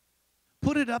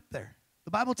 Put it up there.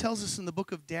 The Bible tells us in the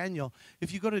book of Daniel,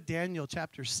 if you go to Daniel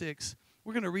chapter 6,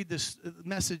 we're going to read this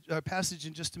passage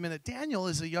in just a minute. Daniel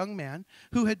is a young man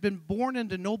who had been born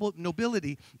into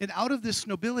nobility, and out of this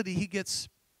nobility, he gets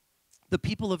the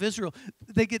people of Israel.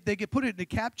 They get put into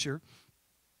capture.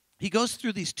 He goes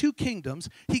through these 2 kingdoms.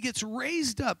 He gets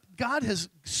raised up. God has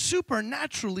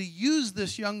supernaturally used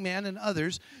this young man and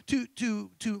others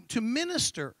to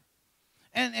minister.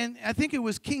 And I think it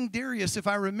was King Darius, if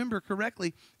I remember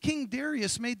correctly. King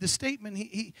Darius made the statement.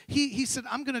 He said,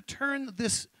 I'm going to turn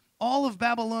this, all of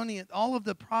Babylonia, all of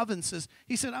the provinces.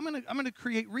 He said, I'm going to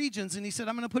create regions. And he said,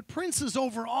 I'm going to put princes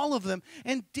over all of them.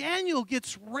 And Daniel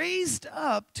gets raised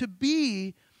up to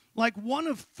be like one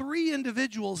of 3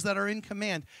 individuals that are in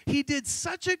command. He did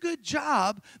such a good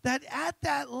job that at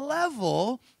that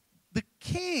level, the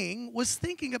king was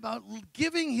thinking about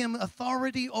giving him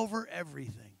authority over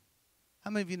everything.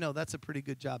 How many of you know that's a pretty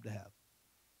good job to have?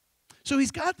 So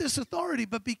he's got this authority,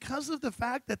 but because of the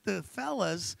fact that the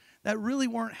fellas that really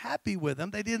weren't happy with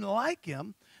him, they didn't like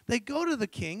him, they go to the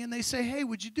king and they say, hey,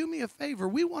 would you do me a favor?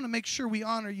 We want to make sure we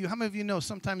honor you. How many of you know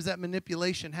sometimes that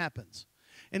manipulation happens?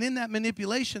 And in that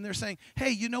manipulation, they're saying,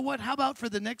 hey, you know what? How about for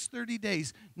the next 30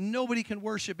 days, nobody can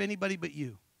worship anybody but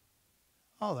you?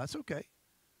 Oh, that's okay.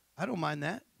 I don't mind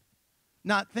that.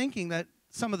 Not thinking that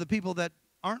some of the people that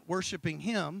aren't worshiping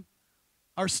him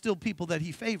are still people that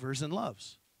he favors and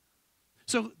loves.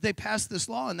 So they passed this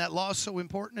law, and that law is so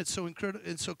important, it's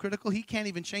so critical, he can't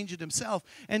even change it himself.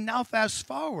 And now fast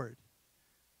forward.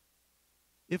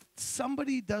 If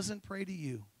somebody doesn't pray to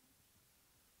you,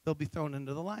 they'll be thrown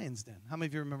into the lion's den. How many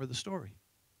of you remember the story?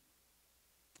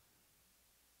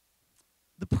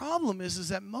 The problem is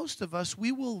that most of us,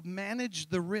 we will manage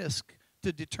the risk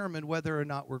to determine whether or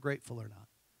not we're grateful or not.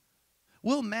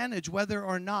 We'll manage whether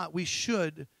or not we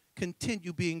should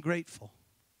continue being grateful.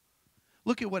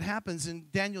 Look at what happens in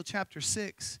Daniel chapter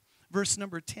 6, verse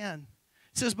number 10.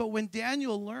 It says, but when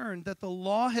Daniel learned that the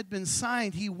law had been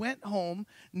signed, he went home,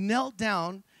 knelt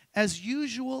down, as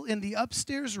usual in the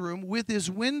upstairs room with his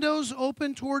windows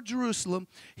open toward Jerusalem,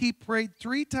 he prayed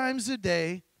 3 times a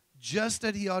day, just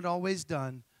as he had always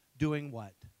done, doing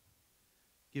what?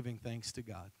 Giving thanks to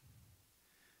God.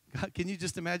 God, can you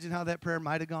just imagine how that prayer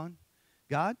might have gone?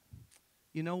 God,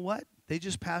 you know what? They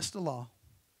just passed a law.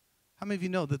 How many of you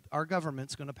know that our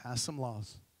government's going to pass some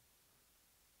laws?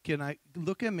 Can I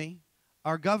look at me?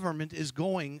 Our government is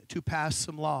going to pass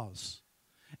some laws.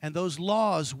 And those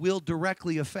laws will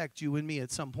directly affect you and me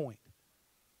at some point.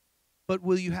 But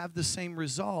will you have the same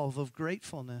resolve of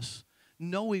gratefulness,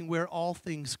 knowing where all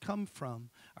things come from?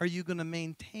 Are you going to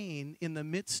maintain in the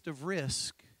midst of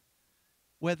risk,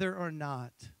 whether or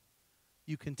not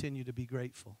you continue to be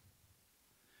grateful?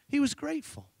 He was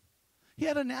grateful. He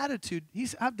had an attitude.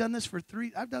 I've done this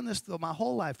my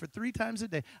whole life for 3 times a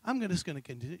day. I'm just going to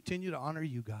continue to honor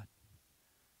you, God.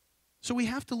 So we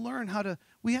have to learn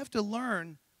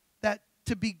that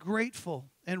to be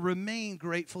grateful and remain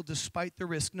grateful despite the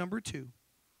risk. Number 2.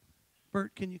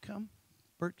 Bert, can you come?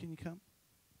 Bert, can you come?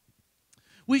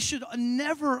 We should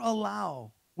never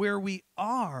allow where we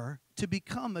are to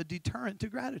become a deterrent to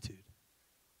gratitude.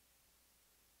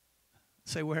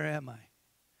 Say, where am I?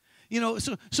 You know,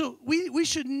 so we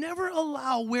should never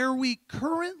allow where we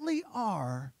currently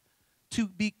are to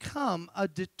become a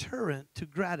deterrent to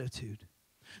gratitude.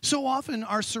 So often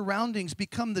our surroundings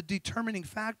become the determining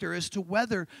factor as to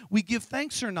whether we give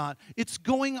thanks or not. It's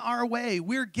going our way.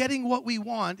 We're getting what we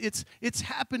want. It's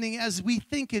happening as we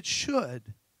think it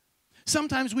should.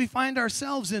 Sometimes we find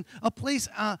ourselves in a place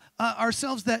that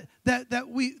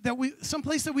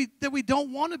we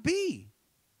don't want to be.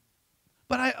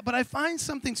 But I find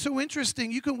something so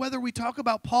interesting. Whether we talk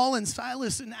about Paul and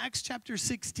Silas in Acts chapter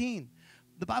 16.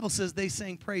 The Bible says they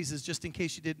sang praises, just in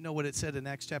case you didn't know what it said in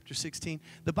Acts chapter 16.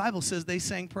 The Bible says they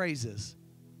sang praises.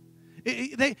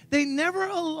 They never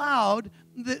allowed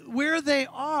where they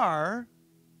are.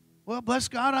 Well, bless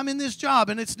God, I'm in this job,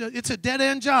 and it's a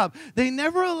dead-end job. They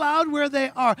never allowed where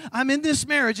they are. I'm in this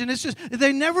marriage, and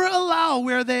they never allow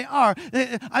where they are.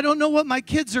 I don't know what my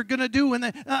kids are going to do.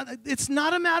 It's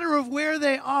not a matter of where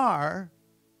they are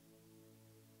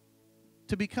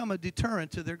to become a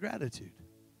deterrent to their gratitude.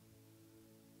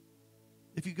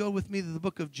 If you go with me to the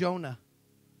book of Jonah,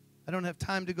 I don't have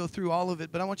time to go through all of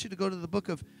it, but I want you to go to the book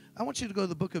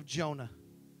of Jonah.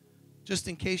 Just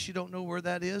in case you don't know where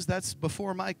that is, that's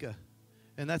before Micah,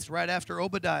 and that's right after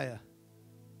Obadiah.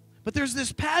 But there's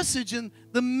this passage in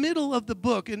the middle of the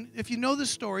book, and if you know the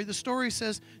story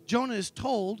says Jonah is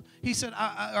told,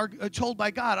 told by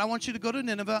God, I want you to go to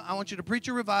Nineveh, I want you to preach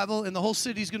a revival, and the whole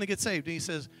city's going to get saved. And he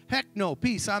says, heck no,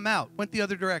 peace, I'm out. Went the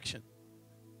other direction.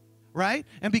 Right?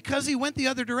 And because he went the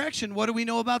other direction, what do we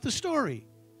know about the story?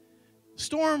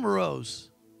 Storm arose.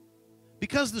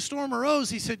 Because the storm arose,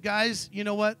 he said, guys, you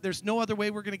know what? There's no other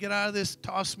way we're going to get out of this.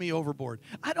 Toss me overboard.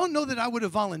 I don't know that I would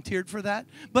have volunteered for that.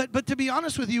 But to be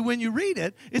honest with you, when you read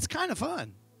it, it's kind of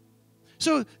fun.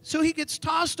 So he gets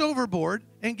tossed overboard,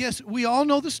 and we all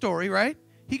know the story, right?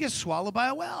 He gets swallowed by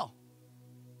a whale.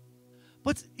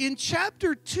 But in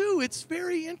chapter 2, it's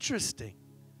very interesting.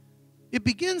 It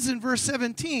begins in verse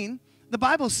 17. The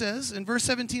Bible says, in verse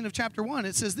 17 of chapter 1,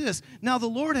 it says this, now the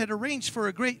Lord had arranged for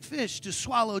a great fish to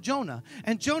swallow Jonah,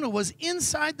 and Jonah was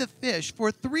inside the fish for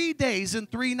 3 days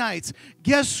and 3 nights.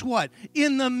 Guess what?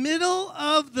 In the middle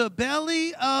of the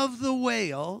belly of the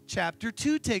whale, chapter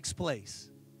 2 takes place.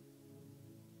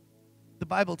 The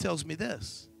Bible tells me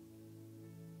this,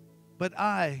 but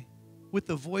I, with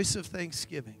the voice of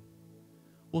thanksgiving,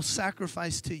 will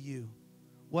sacrifice to you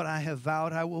what I have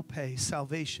vowed I will pay.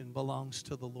 Salvation belongs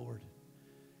to the Lord.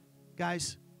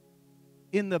 Guys,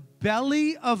 in the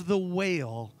belly of the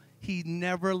whale, he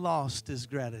never lost his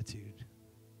gratitude.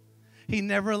 He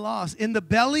never lost. In the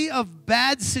belly of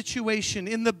bad situation,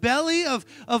 in the belly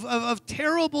of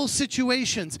terrible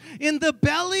situations, in the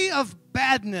belly of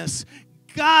badness,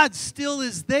 God still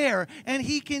is there, and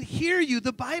he can hear you.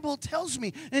 The Bible tells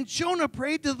me, and Jonah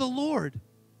prayed to the Lord,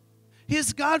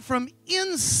 his God, from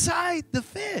inside the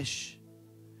fish.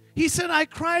 He said, I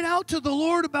cried out to the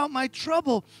Lord about my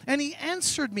trouble, and he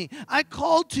answered me. I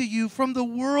called to you from the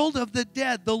world of the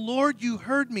dead. The Lord, you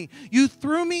heard me. You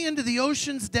threw me into the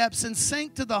ocean's depths and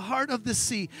sank to the heart of the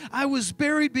sea. I was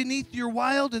buried beneath your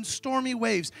wild and stormy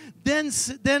waves.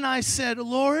 Then I said,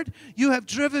 Lord, you have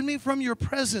driven me from your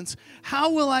presence.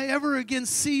 How will I ever again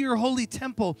see your holy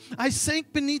temple? I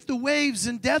sank beneath the waves,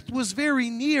 and death was very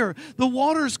near. The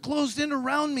waters closed in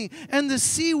around me, and the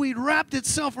seaweed wrapped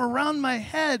itself around my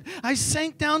head. dead. I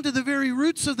sank down to the very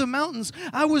roots of the mountains.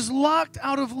 I was locked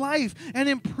out of life and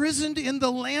imprisoned in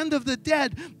the land of the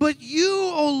dead. But you,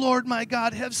 O Lord my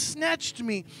God, have snatched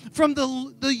me from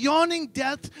the yawning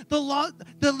death,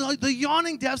 the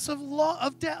yawning depths of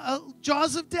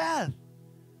jaws of death.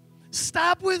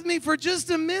 Stop with me for just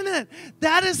a minute.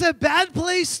 That is a bad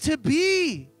place to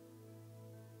be.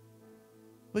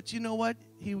 But you know what?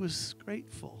 He was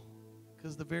grateful,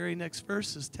 because the very next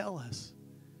verses tell us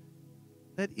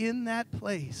that in that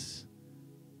place,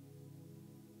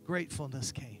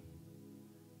 gratefulness came.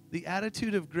 The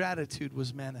attitude of gratitude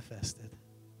was manifested.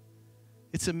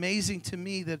 It's amazing to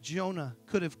me that Jonah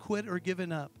could have quit or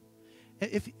given up.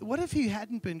 What if he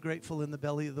hadn't been grateful in the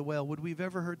belly of the whale? Would we have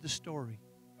ever heard the story?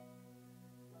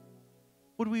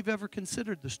 Would we have ever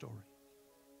considered the story?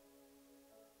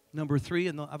 Number 3,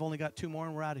 and I've only got 2 more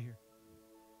and we're out of here.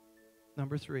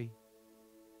 Number 3,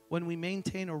 when we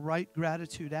maintain a right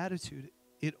gratitude attitude,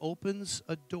 it opens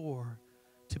a door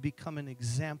to become an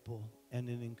example and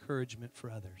an encouragement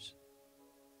for others.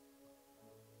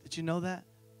 Did you know that?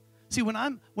 See, when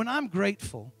I'm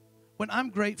grateful,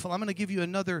 I'm going to give you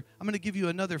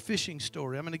another fishing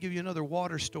story. I'm going to give you another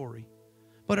water story.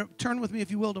 But turn with me,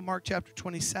 if you will, to Mark chapter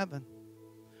 27.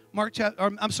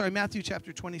 Matthew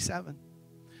chapter 27.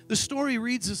 The story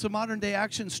reads as a modern-day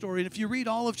action story. And if you read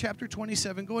all of chapter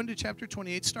 27, go into chapter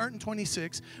 28, start in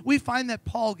 26, we find that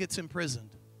Paul gets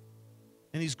imprisoned.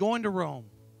 And he's going to Rome.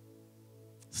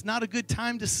 It's not a good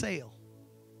time to sail.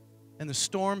 And the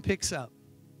storm picks up.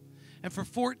 And for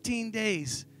 14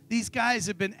 days, these guys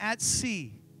have been at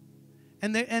sea.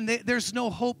 And there's no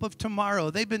hope of tomorrow.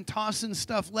 They've been tossing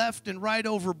stuff left and right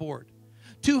overboard.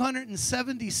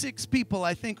 276 people,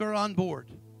 I think, are on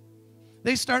board.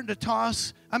 They started to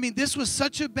toss. I mean, this was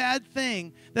such a bad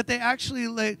thing that they actually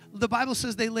the Bible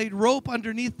says they laid rope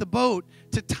underneath the boat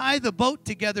to tie the boat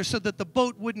together so that the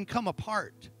boat wouldn't come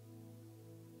apart.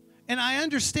 And I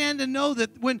understand and know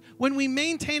that when we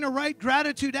maintain a right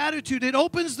gratitude attitude, it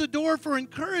opens the door for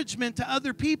encouragement to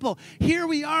other people. Here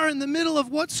we are in the middle of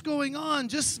what's going on,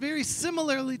 just very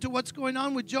similarly to what's going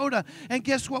on with Jonah. And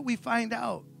guess what we find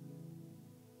out?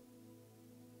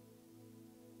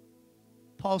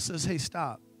 Paul says, hey,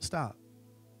 stop.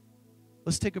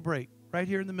 Let's take a break right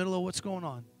here in the middle of what's going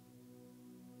on.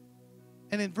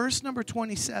 And in verse number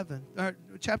 27,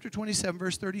 chapter 27,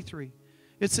 verse 33,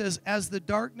 it says, as the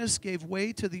darkness gave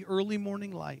way to the early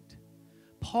morning light,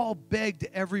 Paul begged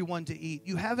everyone to eat.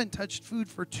 You haven't touched food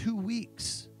for 2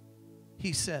 weeks,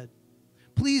 he said.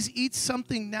 Please eat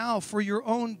something now for your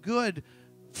own good,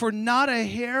 for not a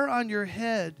hair on your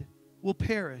head will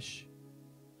perish.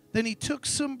 Then he took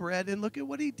some bread, and look at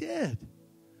what he did.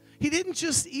 He didn't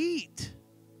just eat.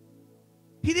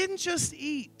 He didn't just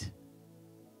eat.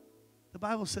 The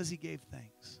Bible says he gave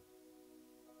thanks.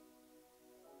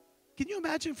 Can you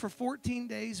imagine for 14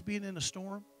 days being in a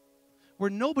storm where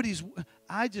nobody's?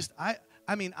 I get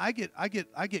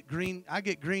green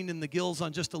in the gills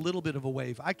on just a little bit of a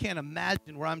wave. I can't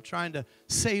imagine where I'm trying to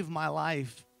save my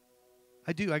life.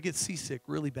 I do. I get seasick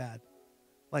really bad.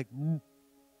 Like.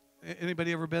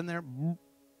 Anybody ever been there?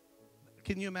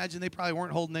 Can you imagine? They probably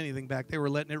weren't holding anything back. They were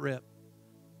letting it rip.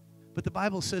 But the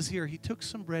Bible says here, he took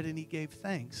some bread and he gave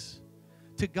thanks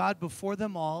to God before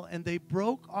them all, and they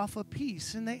broke off a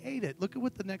piece and they ate it. Look at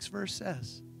what the next verse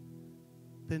says.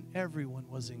 Then everyone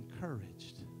was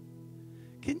encouraged.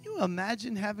 Can you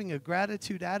imagine having a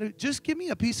gratitude attitude? Just give me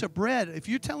a piece of bread. If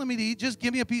you're telling me to eat, just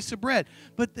give me a piece of bread.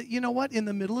 But you know what? In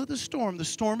the middle of the storm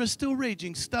is still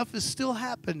raging. Stuff is still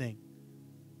happening.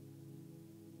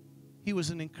 He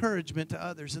was an encouragement to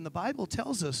others. And the Bible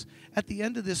tells us at the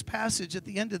end of this passage, at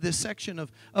the end of this section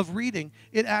of reading,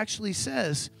 it actually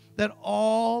says that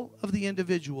all of the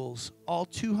individuals, all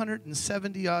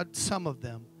 270 odd, some of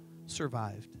them,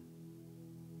 survived.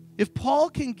 If Paul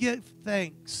can give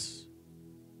thanks,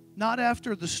 not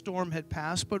after the storm had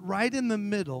passed, but right in the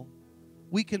middle,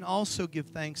 we can also give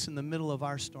thanks in the middle of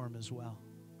our storm as well.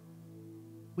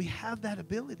 We have that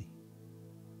ability.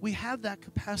 We have that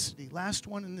capacity. Last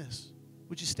one in this.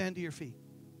 Would you stand to your feet?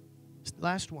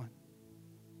 Last one.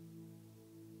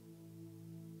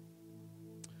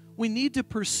 We need to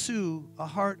pursue a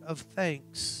heart of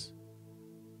thanks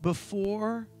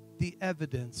before there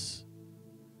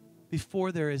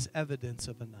is evidence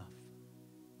of enough.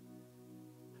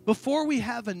 Before we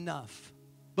have enough.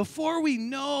 Before we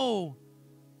know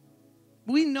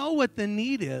what the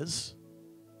need is.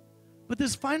 But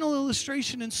this final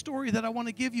illustration and story that I want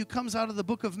to give you comes out of the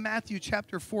book of Matthew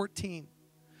chapter 14.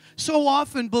 So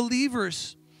often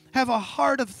believers have a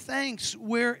heart of thanks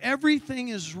where everything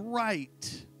is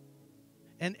right.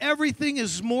 and everything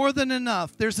is more than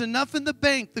enough. There's enough in the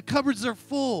bank. The cupboards are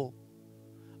full.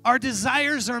 Our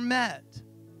desires are met.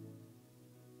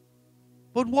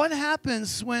 But what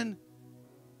happens when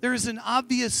there is an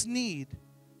obvious need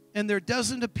and there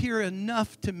doesn't appear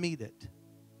enough to meet it?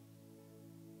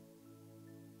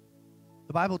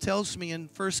 The Bible tells me in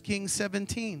 1 Kings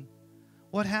 17,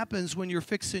 what happens when you're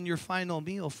fixing your final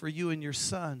meal for you and your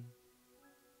son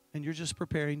and you're just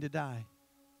preparing to die?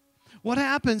 What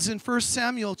happens in 1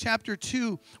 Samuel chapter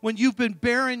 2 when you've been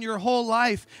barren your whole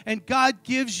life and God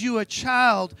gives you a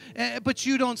child, but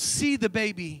you don't see the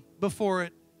baby before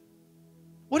it?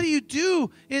 What do you do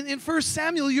in 1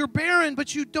 Samuel? You're barren,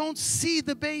 but you don't see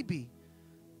the baby.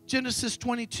 Genesis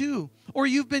 22. Or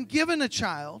you've been given a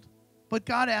child, but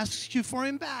God asks you for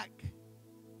him back.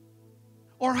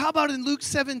 Or how about in Luke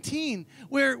 17,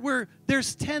 where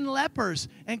there's 10 lepers,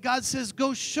 and God says,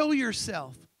 go show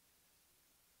yourself.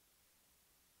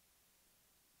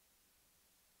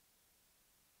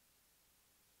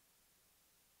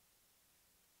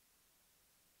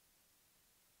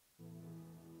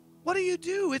 What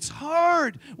do? It's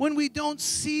hard when we don't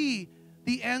see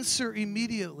the answer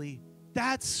immediately.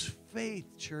 That's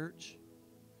faith, church.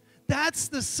 That's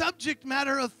the subject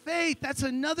matter of faith. That's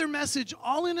another message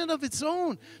all in and of its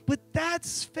own. But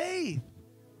that's faith.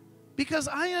 Because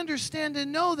I understand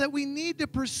and know that we need to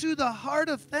pursue the heart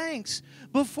of thanks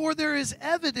before there is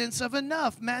evidence of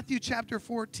enough. Matthew chapter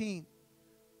 14.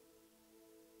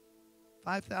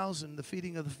 5,000, the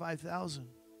feeding of the 5,000.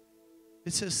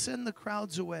 It says, send the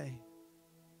crowds away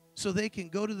so they can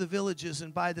go to the villages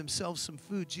and buy themselves some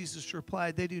food. Jesus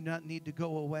replied, they do not need to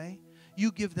go away.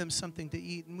 You give them something to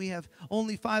eat. And we have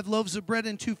only 5 loaves of bread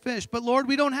and 2 fish. But Lord,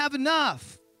 we don't have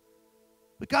enough.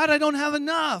 But God, I don't have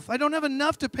enough. I don't have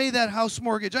enough to pay that house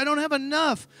mortgage. I don't have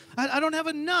enough. I don't have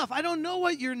enough. I don't know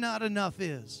what your not enough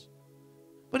is.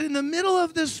 But in the middle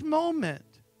of this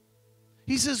moment,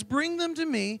 he says, bring them to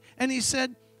me. And he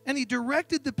said, and he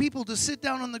directed the people to sit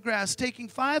down on the grass, taking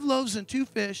 5 loaves and 2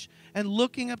 fish, and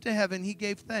looking up to heaven, he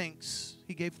gave thanks.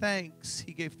 He gave thanks.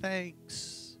 He gave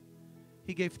thanks.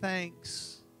 He gave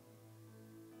thanks.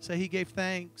 Say, he gave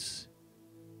thanks.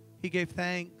 He gave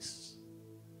thanks.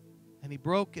 And he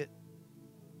broke it.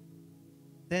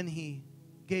 Then he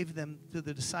gave them to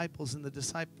the disciples, and the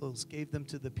disciples gave them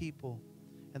to the people.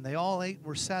 And they all ate and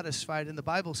were satisfied. And the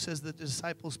Bible says that the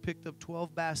disciples picked up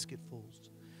 12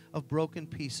 basketfuls of broken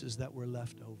pieces that were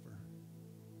left over.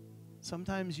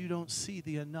 Sometimes you don't see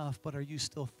the enough, but are you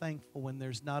still thankful when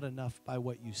there's not enough by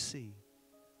what you see?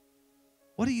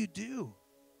 What do?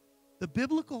 The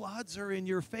biblical odds are in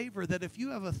your favor that if you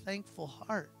have a thankful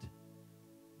heart,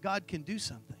 God can do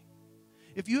something.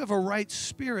 If you have a right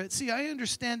spirit, see, I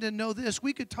understand and know this.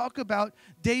 We could talk about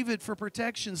David for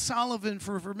protection, Solomon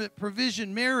for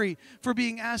provision, Mary for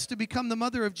being asked to become the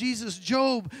mother of Jesus,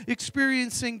 Job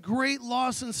experiencing great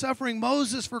loss and suffering,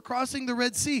 Moses for crossing the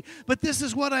Red Sea. But this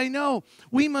is what I know.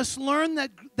 We must learn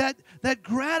that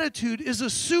gratitude is a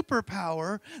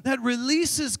superpower that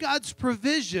releases God's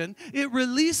provision, it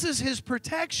releases His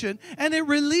protection, and it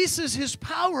releases His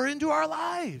power into our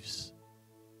lives.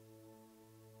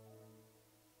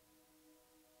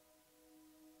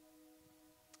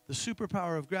 The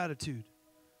superpower of gratitude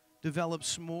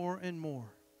develops more and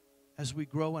more as we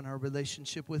grow in our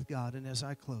relationship with God. And as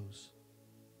I close,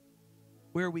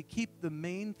 where we keep the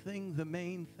main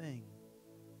thing,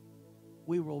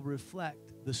 we will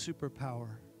reflect the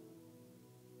superpower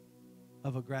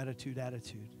of a gratitude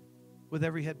attitude. With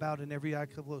every head bowed and every eye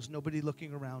closed, nobody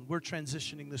looking around. We're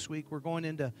transitioning this week. We're going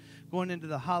into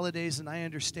the holidays, and I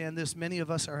understand this. Many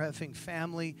of us are having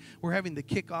family. We're having the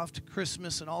kickoff to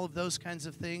Christmas and all of those kinds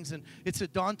of things, and it's a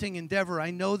daunting endeavor.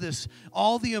 I know this.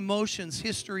 All the emotions,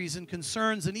 histories, and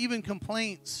concerns, and even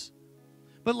complaints.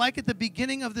 But like at the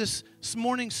beginning of this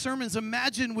morning's sermons,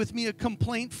 imagine with me a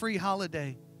complaint-free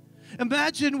holiday.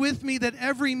 Imagine with me that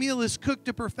every meal is cooked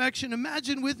to perfection.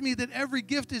 Imagine with me that every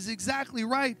gift is exactly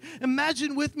right.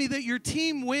 Imagine with me that your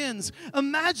team wins.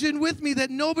 Imagine with me that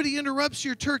nobody interrupts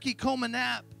your turkey coma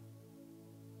nap.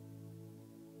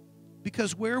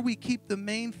 Because where we keep the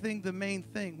main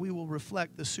thing, we will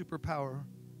reflect the superpower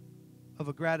of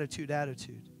a gratitude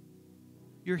attitude.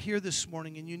 You're here this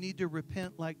morning and you need to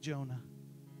repent like Jonah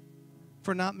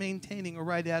for not maintaining a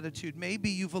right attitude. Maybe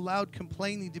you've allowed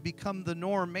complaining to become the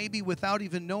norm. Maybe without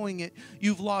even knowing it,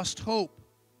 you've lost hope.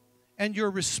 And your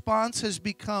response has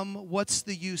become, what's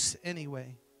the use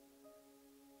anyway?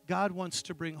 God wants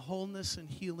to bring wholeness and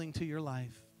healing to your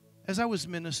life. As I was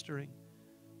ministering,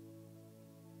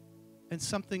 and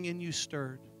something in you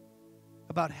stirred,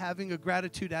 about having a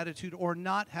gratitude attitude or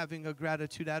not having a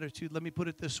gratitude attitude, let me put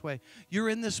it this way. You're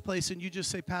in this place and you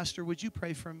just say, Pastor, would you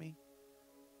pray for me?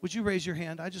 Would you raise your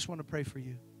hand? I just want to pray for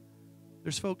you.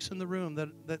 There's folks in the room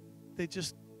that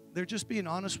they're just being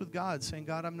honest with God, saying,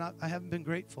 God, I haven't been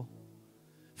grateful.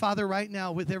 Father, right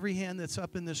now, with every hand that's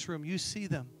up in this room, you see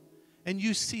them. And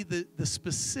you see the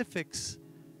specifics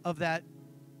of that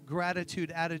gratitude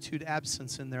attitude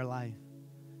absence in their life.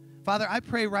 Father, I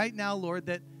pray right now, Lord,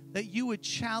 that you would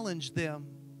challenge them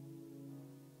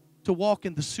to walk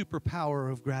in the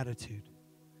superpower of gratitude.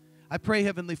 I pray,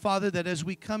 Heavenly Father, that as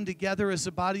we come together as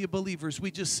a body of believers, we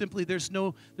just simply, there's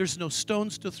no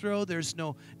stones to throw, there's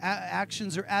no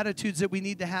actions or attitudes that we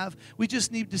need to have. We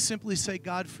just need to simply say,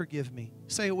 God, forgive me.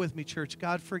 Say it with me, church.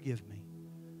 God, forgive me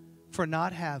for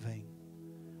not having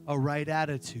a right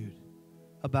attitude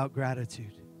about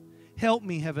gratitude. Help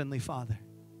me, Heavenly Father,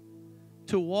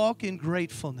 to walk in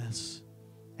gratefulness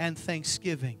and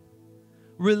thanksgiving.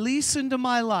 Release into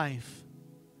my life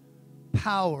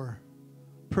power,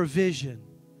 provision,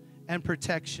 and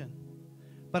protection.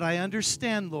 But I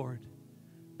understand, Lord,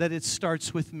 that it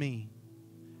starts with me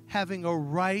having a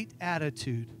right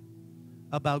attitude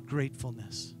about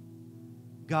gratefulness.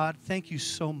 God, thank you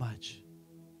so much.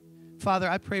 Father,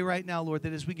 I pray right now, Lord,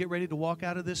 that as we get ready to walk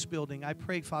out of this building, I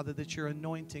pray, Father, that your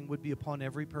anointing would be upon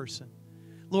every person.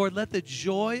 Lord, let the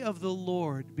joy of the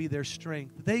Lord be their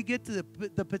strength. They get to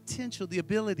the potential, the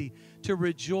ability to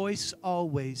rejoice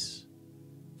always.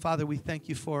 Father, we thank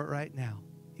you for it right now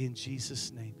in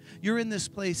Jesus' name. You're in this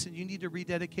place and you need to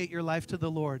rededicate your life to the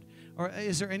Lord. Or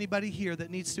is there anybody here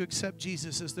that needs to accept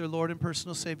Jesus as their Lord and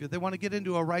personal Savior? They want to get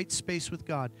into a right space with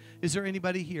God. Is there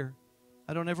anybody here?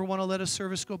 I don't ever want to let a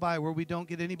service go by where we don't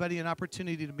get anybody an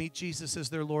opportunity to meet Jesus as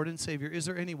their Lord and Savior. Is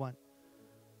there anyone?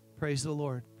 Praise the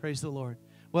Lord. Praise the Lord.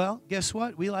 Well, guess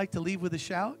what? We like to leave with a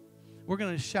shout. We're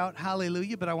going to shout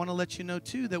hallelujah, but I want to let you know,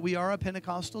 too, that we are a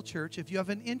Pentecostal church. If you have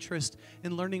an interest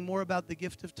in learning more about the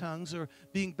gift of tongues or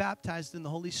being baptized in the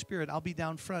Holy Spirit, I'll be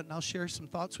down front and I'll share some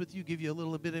thoughts with you, give you a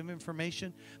little bit of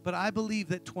information. But I believe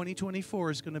that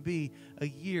 2024 is going to be a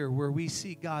year where we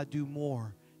see God do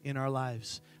more in our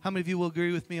lives. How many of you will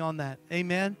agree with me on that?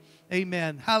 Amen?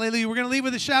 Amen. Hallelujah. We're going to leave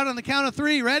with a shout on the count of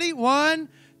 3. Ready? 1,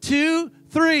 2,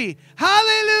 3.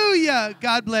 Hallelujah.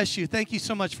 God bless you. Thank you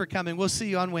so much for coming. We'll see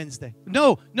you on Wednesday.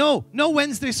 No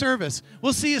Wednesday service.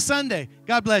 We'll see you Sunday.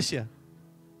 God bless you.